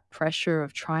is that pressure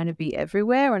of trying to be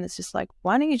everywhere. And it's just like,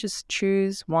 why don't you just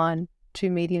choose 1-2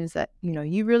 mediums that, you know,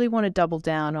 you really want to double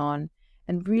down on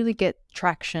and really get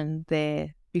traction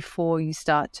there before you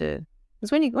start to, because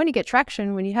when you get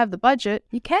traction, when you have the budget,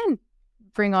 you can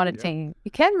bring on a team.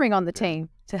 You can bring on the team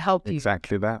to help you.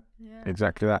 Exactly that. Yeah.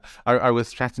 Exactly that. I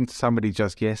was chatting to somebody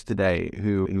just yesterday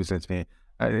who said to me,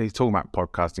 he's talking about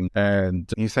podcasting,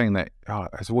 and he's saying that, I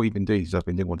said, what you've been doing? He's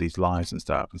been doing all these lives and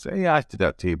stuff. And so, yeah, I did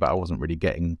that too, but I wasn't really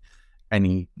getting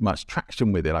any much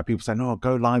traction with it. Like people saying, oh,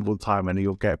 go live all the time and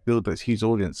you'll build this huge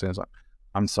audience. And it's like,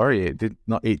 I'm sorry, it did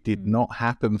not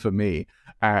happen for me.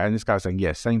 And this guy's saying,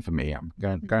 yeah, same for me. I'm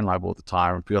going live all the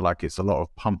time and feel like it's a lot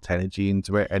of pumped energy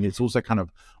into it. And it's also kind of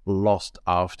lost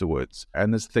afterwards.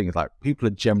 And this thing is like, people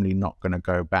are generally not going to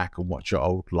go back and watch your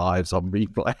old lives on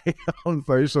replay on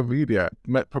social media.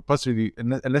 Possibly,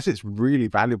 unless it's really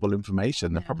valuable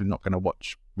information, they're probably not going to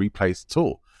watch replays at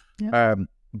all. Yeah.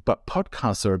 But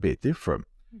podcasts are a bit different.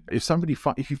 If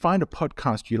you find a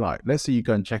podcast you like, let's say you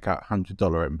go and check out $100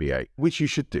 MBA, which you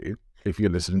should do. If you're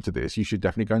listening to this, you should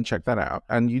definitely go and check that out.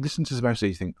 And you listen to some episodes,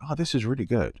 you think, oh, this is really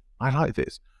good. I like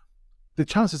this. The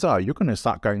chances are you're going to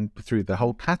start going through the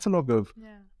whole catalogue of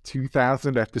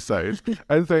 2,000 episodes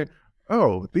and say,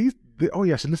 oh,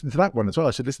 I should listen to that one as well.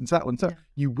 I should listen to that one. So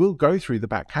you will go through the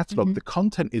back catalogue. Mm-hmm. The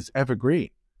content is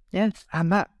evergreen. Yes.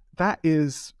 And that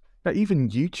is that even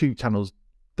YouTube channels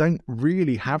don't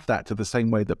really have that to the same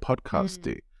way that podcasts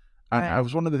do. And that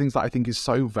was one of the things that I think is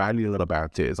so valuable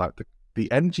about it, is like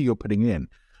the energy you're putting in.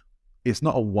 It's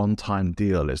not a one-time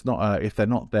deal. It's not if they're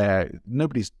not there,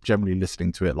 nobody's generally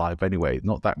listening to it live anyway.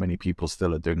 Not that many people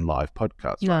still are doing live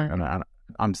podcasts, right? And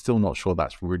I'm still not sure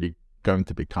that's really going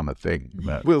to become a thing.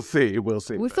 But we'll see.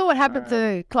 We saw what happened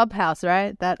to Clubhouse,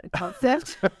 right? That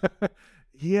concept.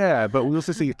 Yeah, but we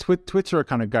also see Twitter are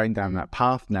kind of going down that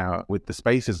path now with the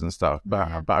spaces and stuff.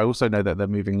 But I also know that they're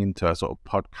moving into a sort of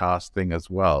podcast thing as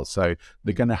well. So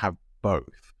they're going to have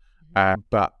both.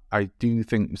 But I do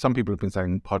think some people have been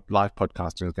saying live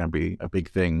podcasting is going to be a big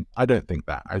thing. I don't think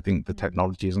that. I think the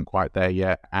technology isn't quite there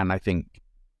yet. And I think,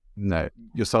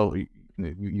 you're certainly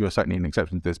an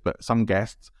exception to this, but some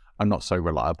guests are not so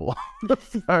reliable.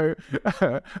 So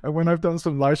when I've done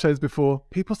some live shows before,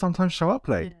 people sometimes show up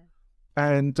late.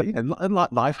 And,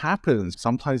 life happens.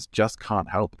 Sometimes just can't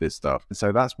help this stuff.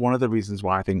 So that's one of the reasons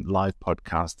why I think live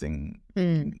podcasting,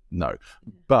 no.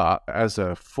 But as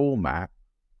a format,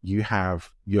 you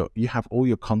have all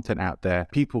your content out there.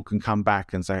 People can come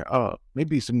back and say, oh,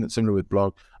 maybe something similar with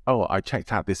blog. Oh, I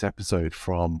checked out this episode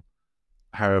from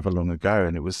however long ago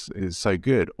and it was so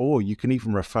good. Or you can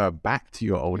even refer back to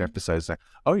your old episodes. Say,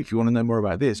 oh, if you want to know more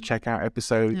about this, check out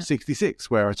episode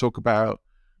 66 where I talk about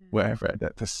wherever.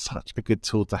 That's such a good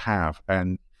tool to have,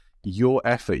 and your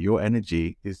effort, your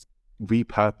energy is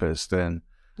repurposed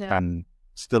and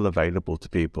still available to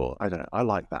people. I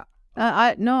like that.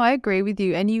 I agree with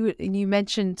you. And you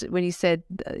mentioned when you said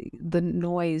the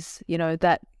noise,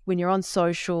 that when you're on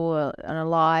social and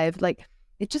alive, like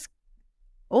it just,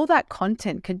 all that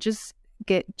content can just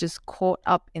get caught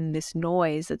up in this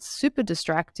noise. It's super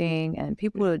distracting and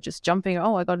people are just jumping.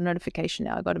 Oh, I got a notification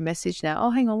now. I got a message now.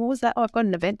 Oh, hang on. What was that? Oh, I've got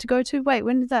an event to go to. Wait,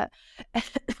 when did that?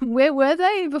 Where were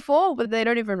they before? But they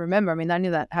don't even remember. I mean, I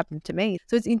knew that happened to me.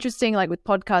 So it's interesting, like with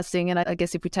podcasting. And I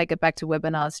guess if we take it back to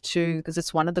webinars too, because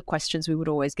it's one of the questions we would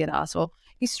always get asked. Well,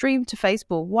 you stream to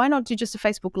Facebook. Why not do just a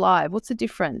Facebook Live? What's the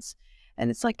difference? And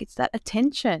it's like, it's that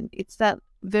attention. It's that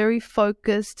very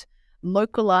focused,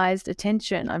 localized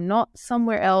attention. I'm not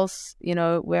somewhere else,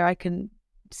 where I can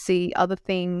see other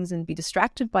things and be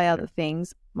distracted by other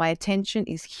things. My attention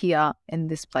is here in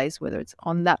this place, whether it's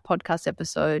on that podcast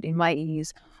episode in my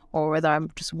ears or whether I'm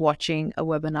just watching a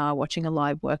webinar, watching a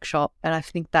live workshop. And I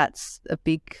think that's a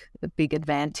big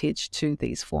advantage to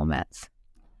these formats.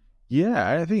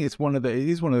 Yeah, I think it is one of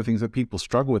the things that people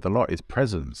struggle with a lot is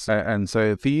presence. And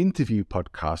so the interview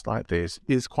podcast like this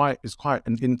is quite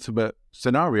an intimate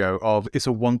scenario of it's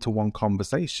a one-to-one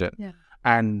conversation. Yeah.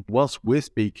 And whilst we're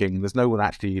speaking, there's no one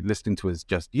actually listening to us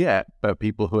just yet, but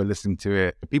people who are listening to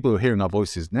it, people who are hearing our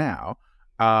voices now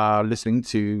are listening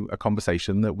to a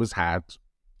conversation that was had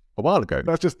a while ago.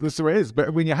 That's the way it is.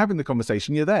 But when you're having the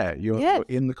conversation, you're there. You're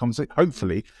in the conversation.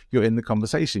 Hopefully, you're in the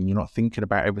conversation. You're not thinking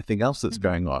about everything else that's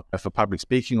going on. For public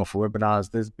speaking or for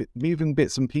webinars, there's moving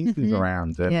bits and pieces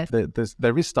around.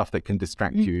 There is stuff that can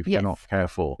distract you if you're not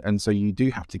careful. And so you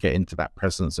do have to get into that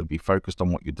presence and be focused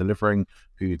on what you're delivering,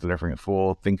 who you're delivering it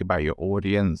for. Think about your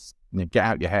audience. Get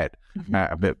out your head.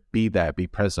 But be there. Be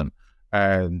present.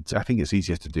 And I think it's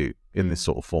easier to do in this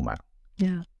sort of format.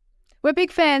 Yeah. We're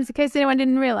big fans, in case anyone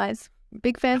didn't realize.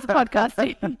 Big fans of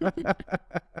podcasting.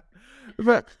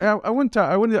 But I wanted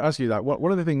to ask you that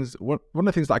one of the things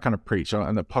that I kind of preach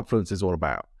and that Podfluence is all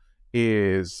about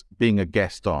is being a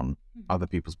guest on other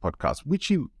people's podcasts,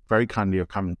 which you very kindly have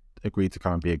agreed to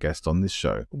come and be a guest on this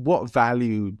show. What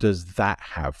value does that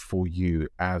have for you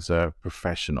as a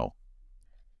professional?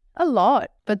 A lot.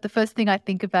 But the first thing I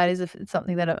think about is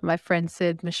something that my friend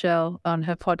said, Michelle, on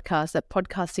her podcast, that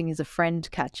podcasting is a friend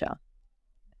catcher.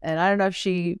 And I don't know if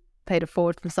she paid it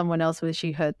forward from someone else where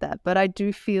she heard that, but I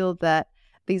do feel that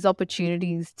these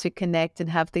opportunities to connect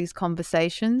and have these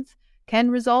conversations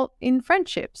can result in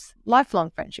friendships,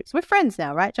 lifelong friendships. We're friends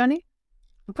now, right, Johnny?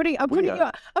 I'm putting you on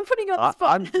the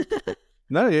spot.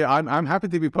 I'm happy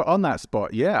to be put on that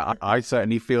spot. Yeah, I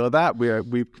certainly feel that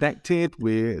we've connected.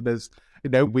 We've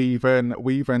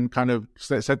even kind of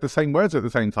said the same words at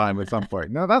the same time at some point.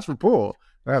 No, that's rapport.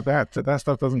 That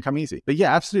stuff doesn't come easy. But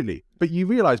yeah, absolutely. But you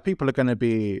realize people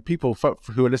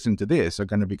who are listening to this are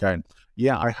going to be going,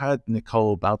 yeah, I heard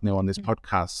Nicole Baldinu on this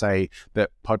podcast say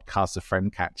that podcasts are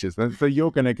friend catchers. And so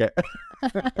you're going to get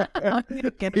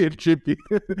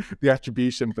the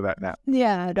attribution for that now.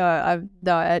 Yeah, I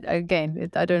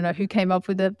don't know who came up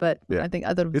with it, but I think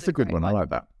I thought it was a good one. I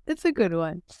like that. It's a good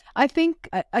one. I think,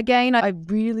 again, I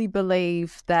really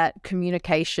believe that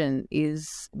communication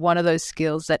is one of those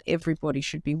skills that everybody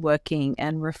should be working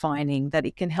and refining, that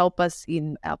it can help us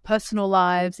in our personal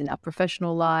lives, in our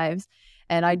professional lives.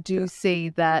 And I do see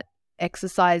that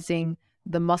exercising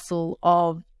the muscle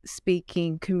of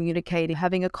speaking, communicating,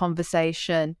 having a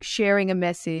conversation, sharing a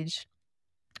message,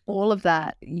 all of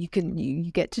that, you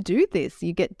get to do this.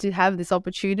 You get to have this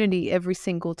opportunity every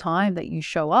single time that you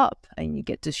show up, and you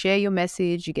get to share your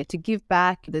message. You get to give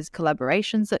back. There's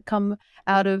collaborations that come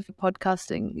out of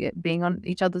podcasting, being on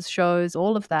each other's shows,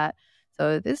 all of that.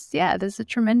 So there's a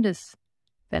tremendous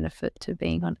benefit to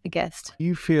being on a guest.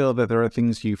 You feel that there are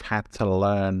things you've had to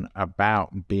learn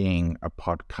about being a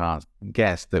podcast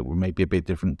guest that were maybe a bit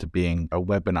different to being a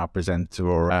webinar presenter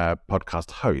or a podcast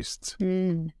host?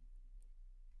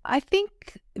 I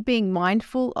think being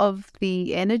mindful of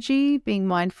the energy, being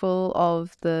mindful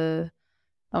of I'm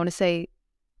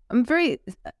very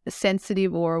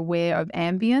sensitive or aware of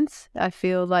ambience. I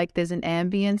feel like there's an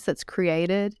ambience that's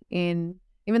created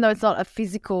even though it's not a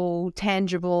physical,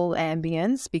 tangible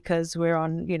ambience, because we're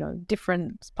on,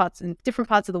 different parts of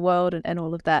the world and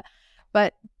all of that.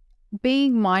 But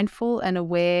being mindful and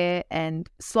aware and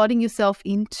slotting yourself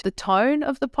into the tone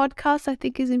of the podcast, I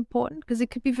think, is important, because it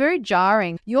could be very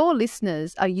jarring. Your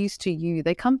listeners are used to you.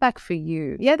 They come back for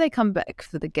you. Yeah, they come back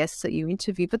for the guests that you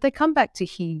interview, but they come back to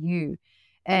hear you.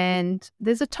 And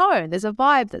there's a tone, there's a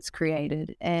vibe that's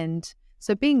created. And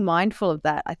so being mindful of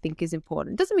that, I think, is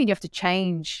important. It doesn't mean you have to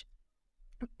change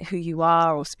who you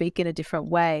are or speak in a different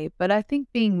way, but I think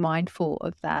being mindful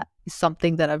of that is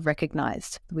something that I've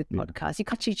recognized with podcasts. You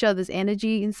catch each other's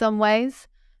energy in some ways.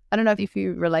 I don't know if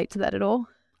you relate to that at all.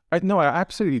 No, I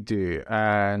absolutely do.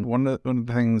 And one of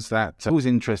the things that was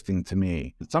interesting to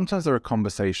me, sometimes there are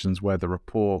conversations where the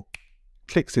rapport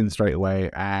clicks in straight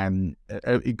away and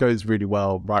it goes really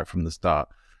well right from the start.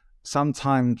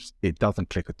 Sometimes it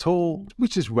doesn't click at all,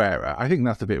 which is rarer. I think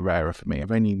that's a bit rarer for me. I've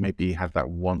only maybe had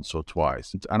that once or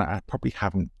twice, and I probably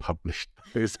haven't published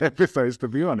those episodes, to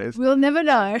be honest. We'll never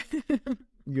know.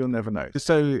 You'll never know.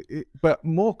 So, but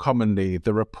more commonly,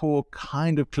 the rapport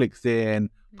kind of clicks in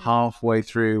halfway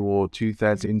through or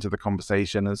 2/3 into the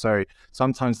conversation. And so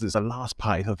sometimes there's a last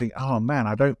part. I think, oh man,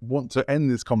 I don't want to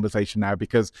end this conversation now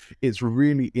because it's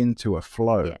really into a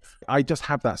flow. Yes. I just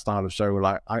have that style of show.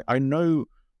 Like I know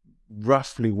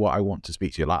roughly what I want to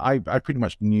speak to you. Like I pretty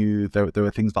much knew there were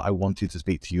things that I wanted to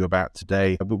speak to you about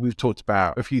today, but we've talked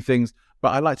about a few things.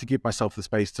 But I like to give myself the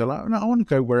space to I want to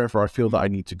go wherever I feel that I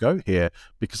need to go here,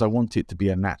 because I want it to be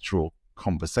a natural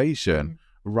conversation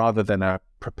rather than a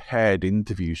prepared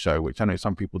interview show, which I know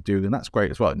some people do, and that's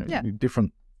great as well. Yeah.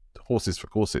 Different horses for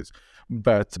courses.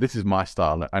 But this is my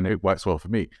style and it works well for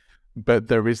me. But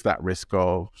there is that risk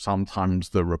of sometimes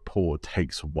the rapport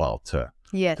takes a while to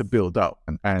build up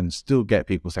and still get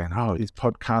people saying, oh, is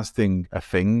podcasting a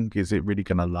thing? Is it really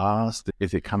going to last?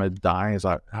 Is it kind of die? It's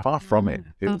like, far from it.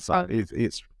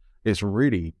 It's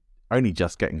really only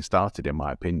just getting started, in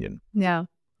my opinion. Yeah.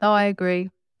 Oh, I agree.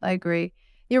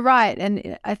 You're right.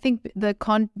 And I think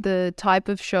the type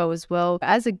of show as well,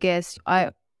 as a guest,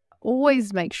 I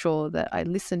always make sure that I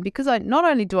listen, because not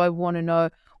only do I want to know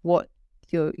what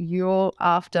you're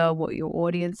after, what your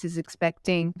audience is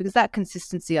expecting, because that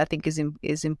consistency I think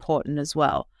is important as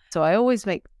well. So I always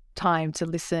make time to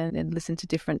listen to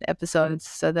different episodes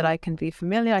so that I can be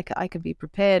familiar, I can be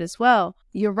prepared as well.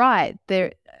 You're right.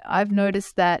 I've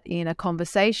noticed that in a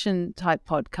conversation type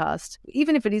podcast,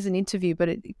 even if it is an interview, but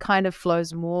it kind of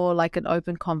flows more like an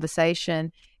open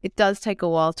conversation, it does take a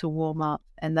while to warm up.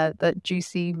 And that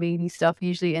juicy, meaty stuff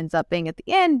usually ends up being at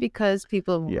the end, because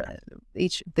people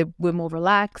we're more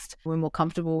relaxed, we're more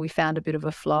comfortable, we found a bit of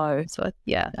a flow. So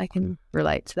I can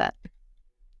relate to that.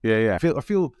 Yeah. I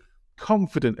feel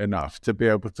confident enough to be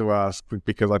able to ask,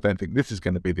 because I don't think this is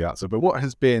going to be the answer, but what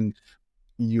has been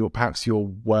perhaps your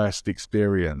worst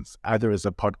experience, either as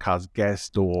a podcast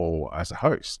guest or as a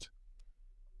host?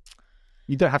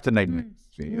 You don't have to name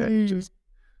names.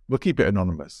 We'll keep it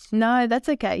anonymous. No, that's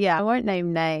okay. Yeah, I won't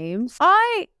name names.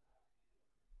 I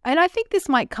think this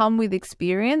might come with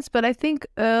experience, but I think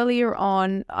earlier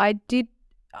on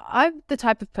I'm the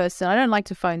type of person, I don't like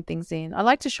to phone things in. I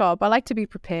like to show up. I like to be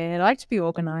prepared. I like to be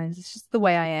organized. It's just the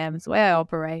way I am. It's the way I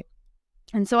operate.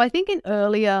 And so I think in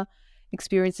earlier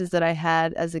experiences that I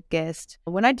had as a guest,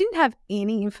 when I didn't have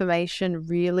any information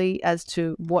really as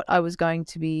to what we were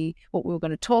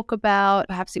going to talk about,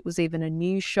 perhaps it was even a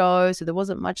new show, so there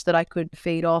wasn't much that I could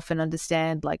feed off and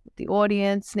understand, like what the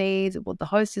audience needs, what the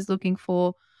host is looking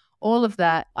for, all of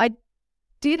that. I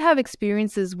did have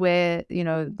experiences where,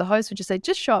 the host would just say,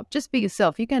 just show up, just be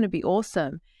yourself, you're going to be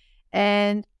awesome.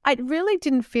 And I really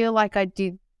didn't feel like I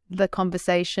did the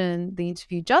conversation, the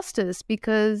interview justice,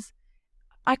 because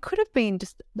I could have been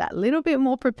just that little bit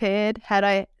more prepared had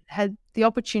I had the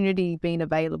opportunity been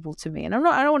available to me. And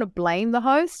I don't want to blame the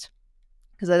host,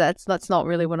 because that's not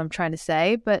really what I'm trying to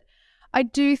say. But I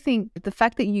do think the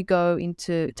fact that you go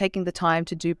into taking the time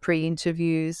to do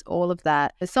pre-interviews, all of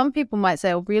that, some people might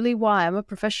say, oh, really? Why? I'm a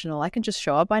professional. I can just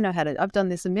show up. I know I've done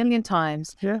this a million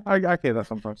times. Yeah, I get that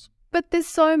sometimes. But there's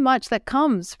so much that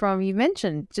comes from, you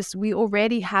mentioned, just we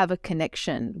already have a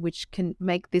connection, which can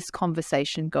make this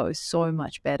conversation go so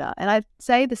much better. And I'd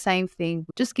say the same thing,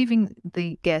 just giving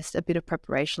the guest a bit of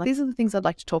preparation. Like, these are the things I'd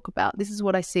like to talk about. This is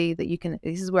what I see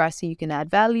this is where I see you can add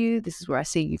value. This is where I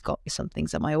see you've got some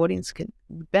things that my audience can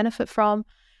benefit from.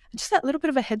 And just that little bit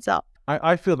of a heads up.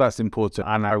 I feel that's important,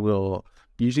 and I will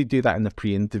usually do that in the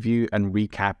pre-interview and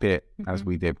recap it as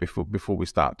we did before we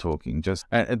start talking.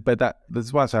 But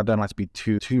that's why I say I don't like to be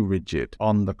too rigid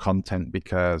on the content,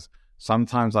 because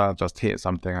sometimes I'll just hit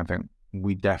something I think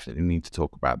we definitely need to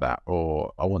talk about that,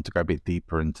 or I want to go a bit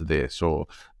deeper into this, or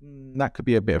that could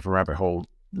be a bit of a rabbit hole.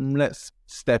 Let's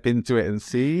step into it and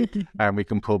see, and we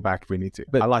can pull back if we need to.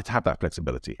 But I like to have that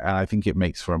flexibility, and I think it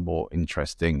makes for a more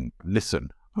interesting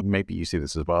listen. Maybe you see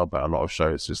this as well, but a lot of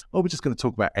shows just, we're just going to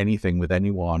talk about anything with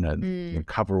anyone and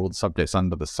cover all the subjects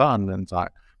under the sun. And it's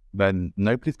like, then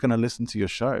nobody's going to listen to your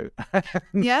show.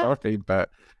 Yeah. Sorry, but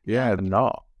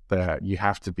not. You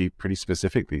have to be pretty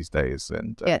specific these days.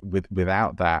 And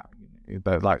without that,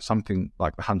 like something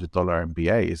like the $100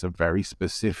 MBA is a very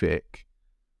specific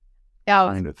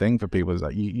kind of thing for people. Is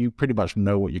like you pretty much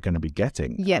know what you're going to be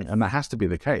getting. Yes. And that has to be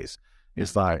the case.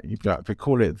 It's like, you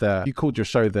called your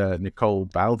show the Nicole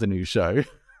Baldinu show.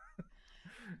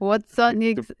 What's on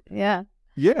next? Yeah.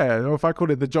 Yeah. Or if I call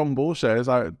it the John Ball show, it's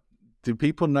like, do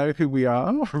people know who we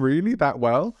are really that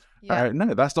well? Yeah.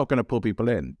 No, that's not going to pull people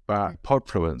in. But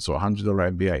Podfluence or $100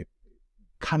 MBA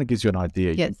kind of gives you an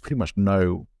idea. Yes. You pretty much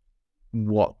know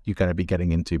what you're going to be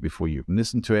getting into before you even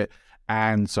listen to it.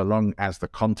 And so long as the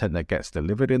content that gets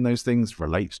delivered in those things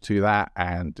relates to that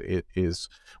and it is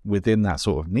within that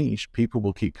sort of niche, people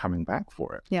will keep coming back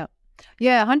for it. Yeah.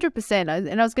 Yeah, 100%.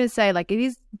 And I was going to say, like, it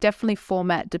is definitely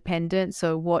format dependent.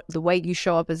 So the way you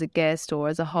show up as a guest or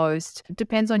as a host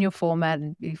depends on your format.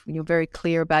 And if you're very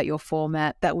clear about your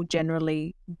format, that will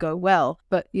generally go well.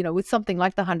 But, with something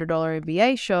like the $100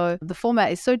 MBA show, the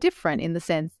format is so different in the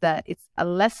sense that it's a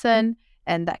lesson,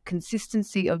 and that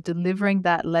consistency of delivering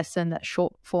that lesson, that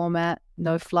short format,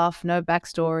 no fluff, no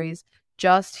backstories,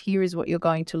 just here is what you're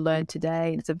going to learn today.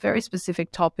 And it's a very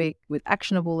specific topic with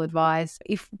actionable advice.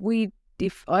 If we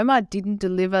if Omar didn't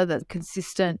deliver the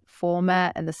consistent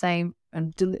format and the same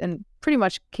and pretty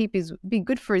much be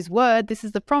good for his word, this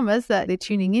is the promise that they're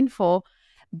tuning in for,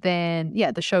 then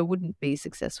yeah, the show wouldn't be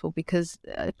successful, because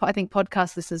I think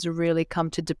podcast listeners have really come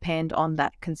to depend on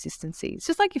that consistency. It's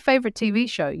just like your favorite TV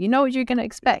show. You know what you're going to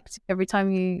expect every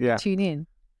time you tune in.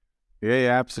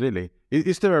 Yeah, absolutely.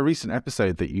 Is there a recent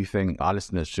episode that you think our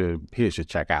listeners should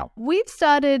check out? What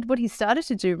he started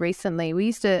to do recently, we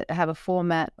used to have a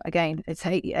format, again, it's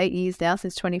 8 years now,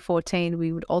 since 2014.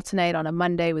 We would alternate on a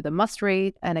Monday with a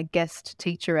must-read and a guest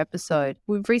teacher episode.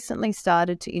 We've recently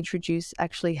started to introduce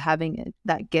actually having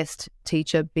that guest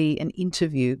teacher be an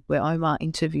interview where Omar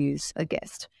interviews a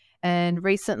guest. And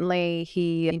recently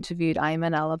he interviewed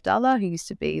Ayman Al-Abdallah, who used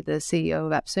to be the CEO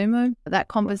of AppSumo. That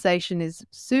conversation is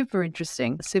super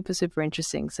interesting, super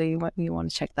interesting. So you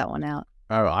want to check that one out.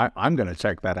 Oh, I'm going to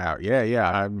check that out. Yeah.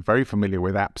 I'm very familiar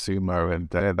with AppSumo, and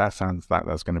that sounds like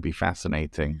that's going to be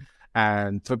fascinating.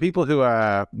 And for people who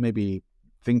are maybe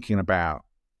thinking about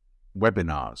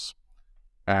webinars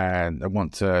and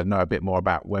want to know a bit more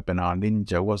about Webinar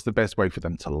Ninja, what's the best way for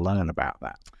them to learn about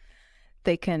that?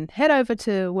 They can head over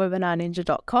to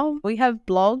webinarninja.com. We have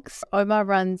blogs.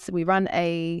 We run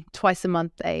twice a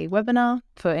month a webinar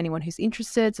for anyone who's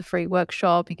interested. It's a free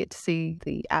workshop. You get to see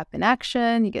the app in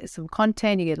action. You get some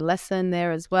content. You get a lesson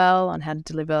there as well on how to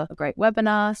deliver a great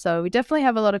webinar. So we definitely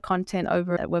have a lot of content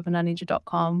over at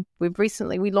webinarninja.com.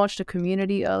 We launched a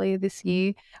community earlier this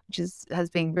year, which has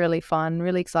been really fun,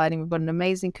 really exciting. We've got an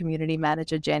amazing community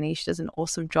manager, Jenny. She does an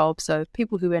awesome job. So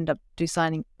people who end up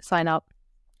sign up,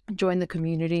 join the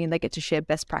community, and they get to share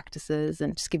best practices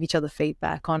and just give each other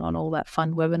feedback on all that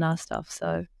fun webinar stuff.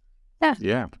 So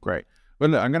yeah, great. Well,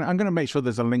 look, I'm gonna make sure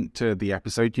there's a link to the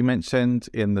episode you mentioned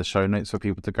in the show notes for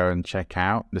people to go and check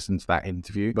out, listen to that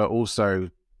interview, but also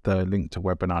the link to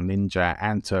Webinar Ninja,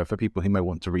 and for people who may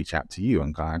want to reach out to you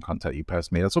and contact you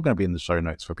personally. That's all going to be in the show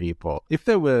notes for people.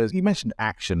 You mentioned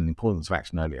action, the importance of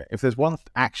action earlier. If there's one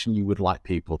action you would like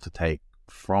people to take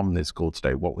from this call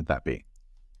today, what would that be?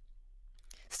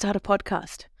 Start a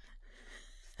podcast.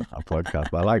 A podcast,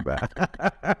 I like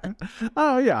that.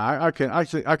 Oh yeah, I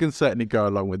can certainly go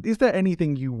along with. Is there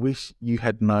anything you wish you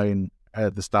had known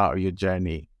at the start of your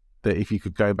journey that if you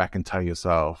could go back and tell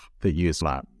yourself that you was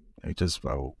like, just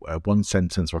one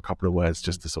sentence or a couple of words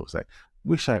just to sort of say,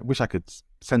 wish I could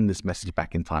send this message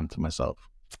back in time to myself?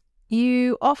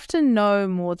 You often know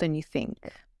more than you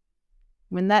think.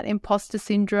 When that imposter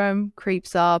syndrome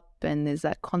creeps up and there's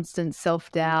that constant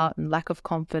self-doubt and lack of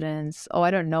confidence,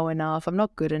 I don't know enough, I'm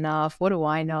not good enough, what do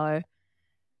I know?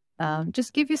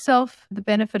 Just give yourself the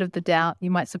benefit of the doubt.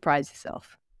 You might surprise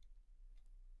yourself.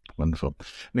 Wonderful.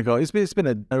 Nicole, it's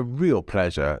been a real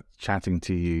pleasure chatting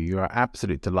to you. You're an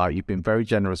absolute delight. You've been very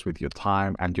generous with your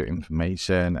time and your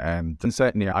information. And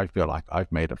certainly I feel like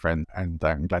I've made a friend, and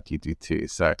I'm glad you do too.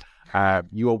 So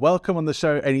you are welcome on the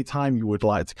show anytime you would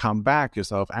like to come back,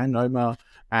 yourself and Omar.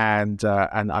 And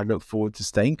I look forward to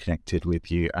staying connected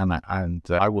with you. And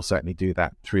I will certainly do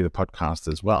that through the podcast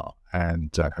as well.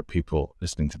 And I hope people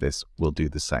listening to this will do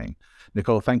the same.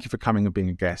 Nicole, thank you for coming and being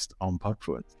a guest on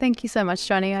Podfluence. Thank you so much,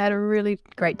 Johnny. I had a really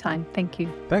great time. Thank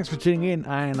you. Thanks for tuning in,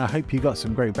 and I hope you got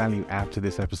some great value out of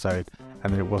this episode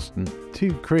and that it wasn't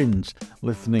too cringe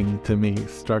listening to me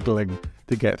struggling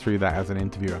to get through that as an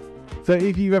interviewer. So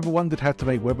if you've ever wondered how to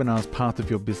make webinars part of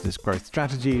your business growth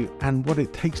strategy and what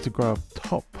it takes to grow a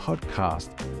top podcast,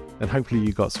 then hopefully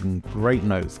you got some great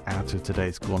notes out of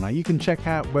today's call. Now you can check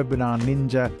out Webinar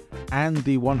Ninja and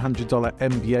the $100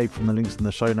 MBA from the links in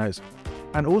the show notes,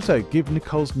 and also give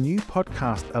Nicole's new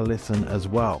podcast a listen as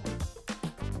well.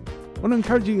 I want to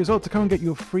encourage you as well to come and get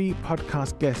your free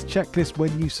podcast guest checklist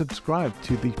when you subscribe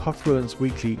to the Podfluence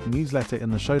weekly newsletter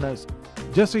in the show notes.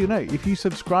 Just so you know, if you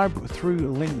subscribe through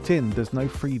LinkedIn, there's no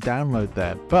free download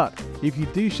there. But if you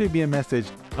do shoot me a message,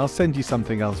 I'll send you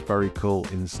something else very cool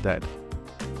instead.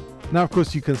 Now, of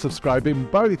course, you can subscribe in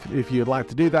both if you'd like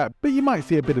to do that, but you might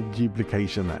see a bit of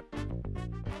duplication there.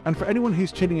 And for anyone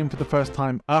who's tuning in for the first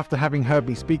time after having heard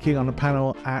me speaking on a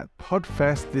panel at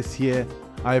Podfest this year,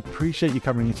 I appreciate you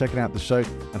coming and checking out the show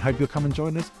and hope you'll come and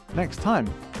join us next time.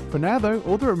 For now though,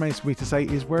 all that remains for me to say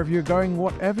is wherever you're going,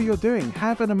 whatever you're doing,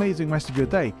 have an amazing rest of your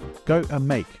day. Go and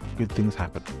make good things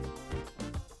happen.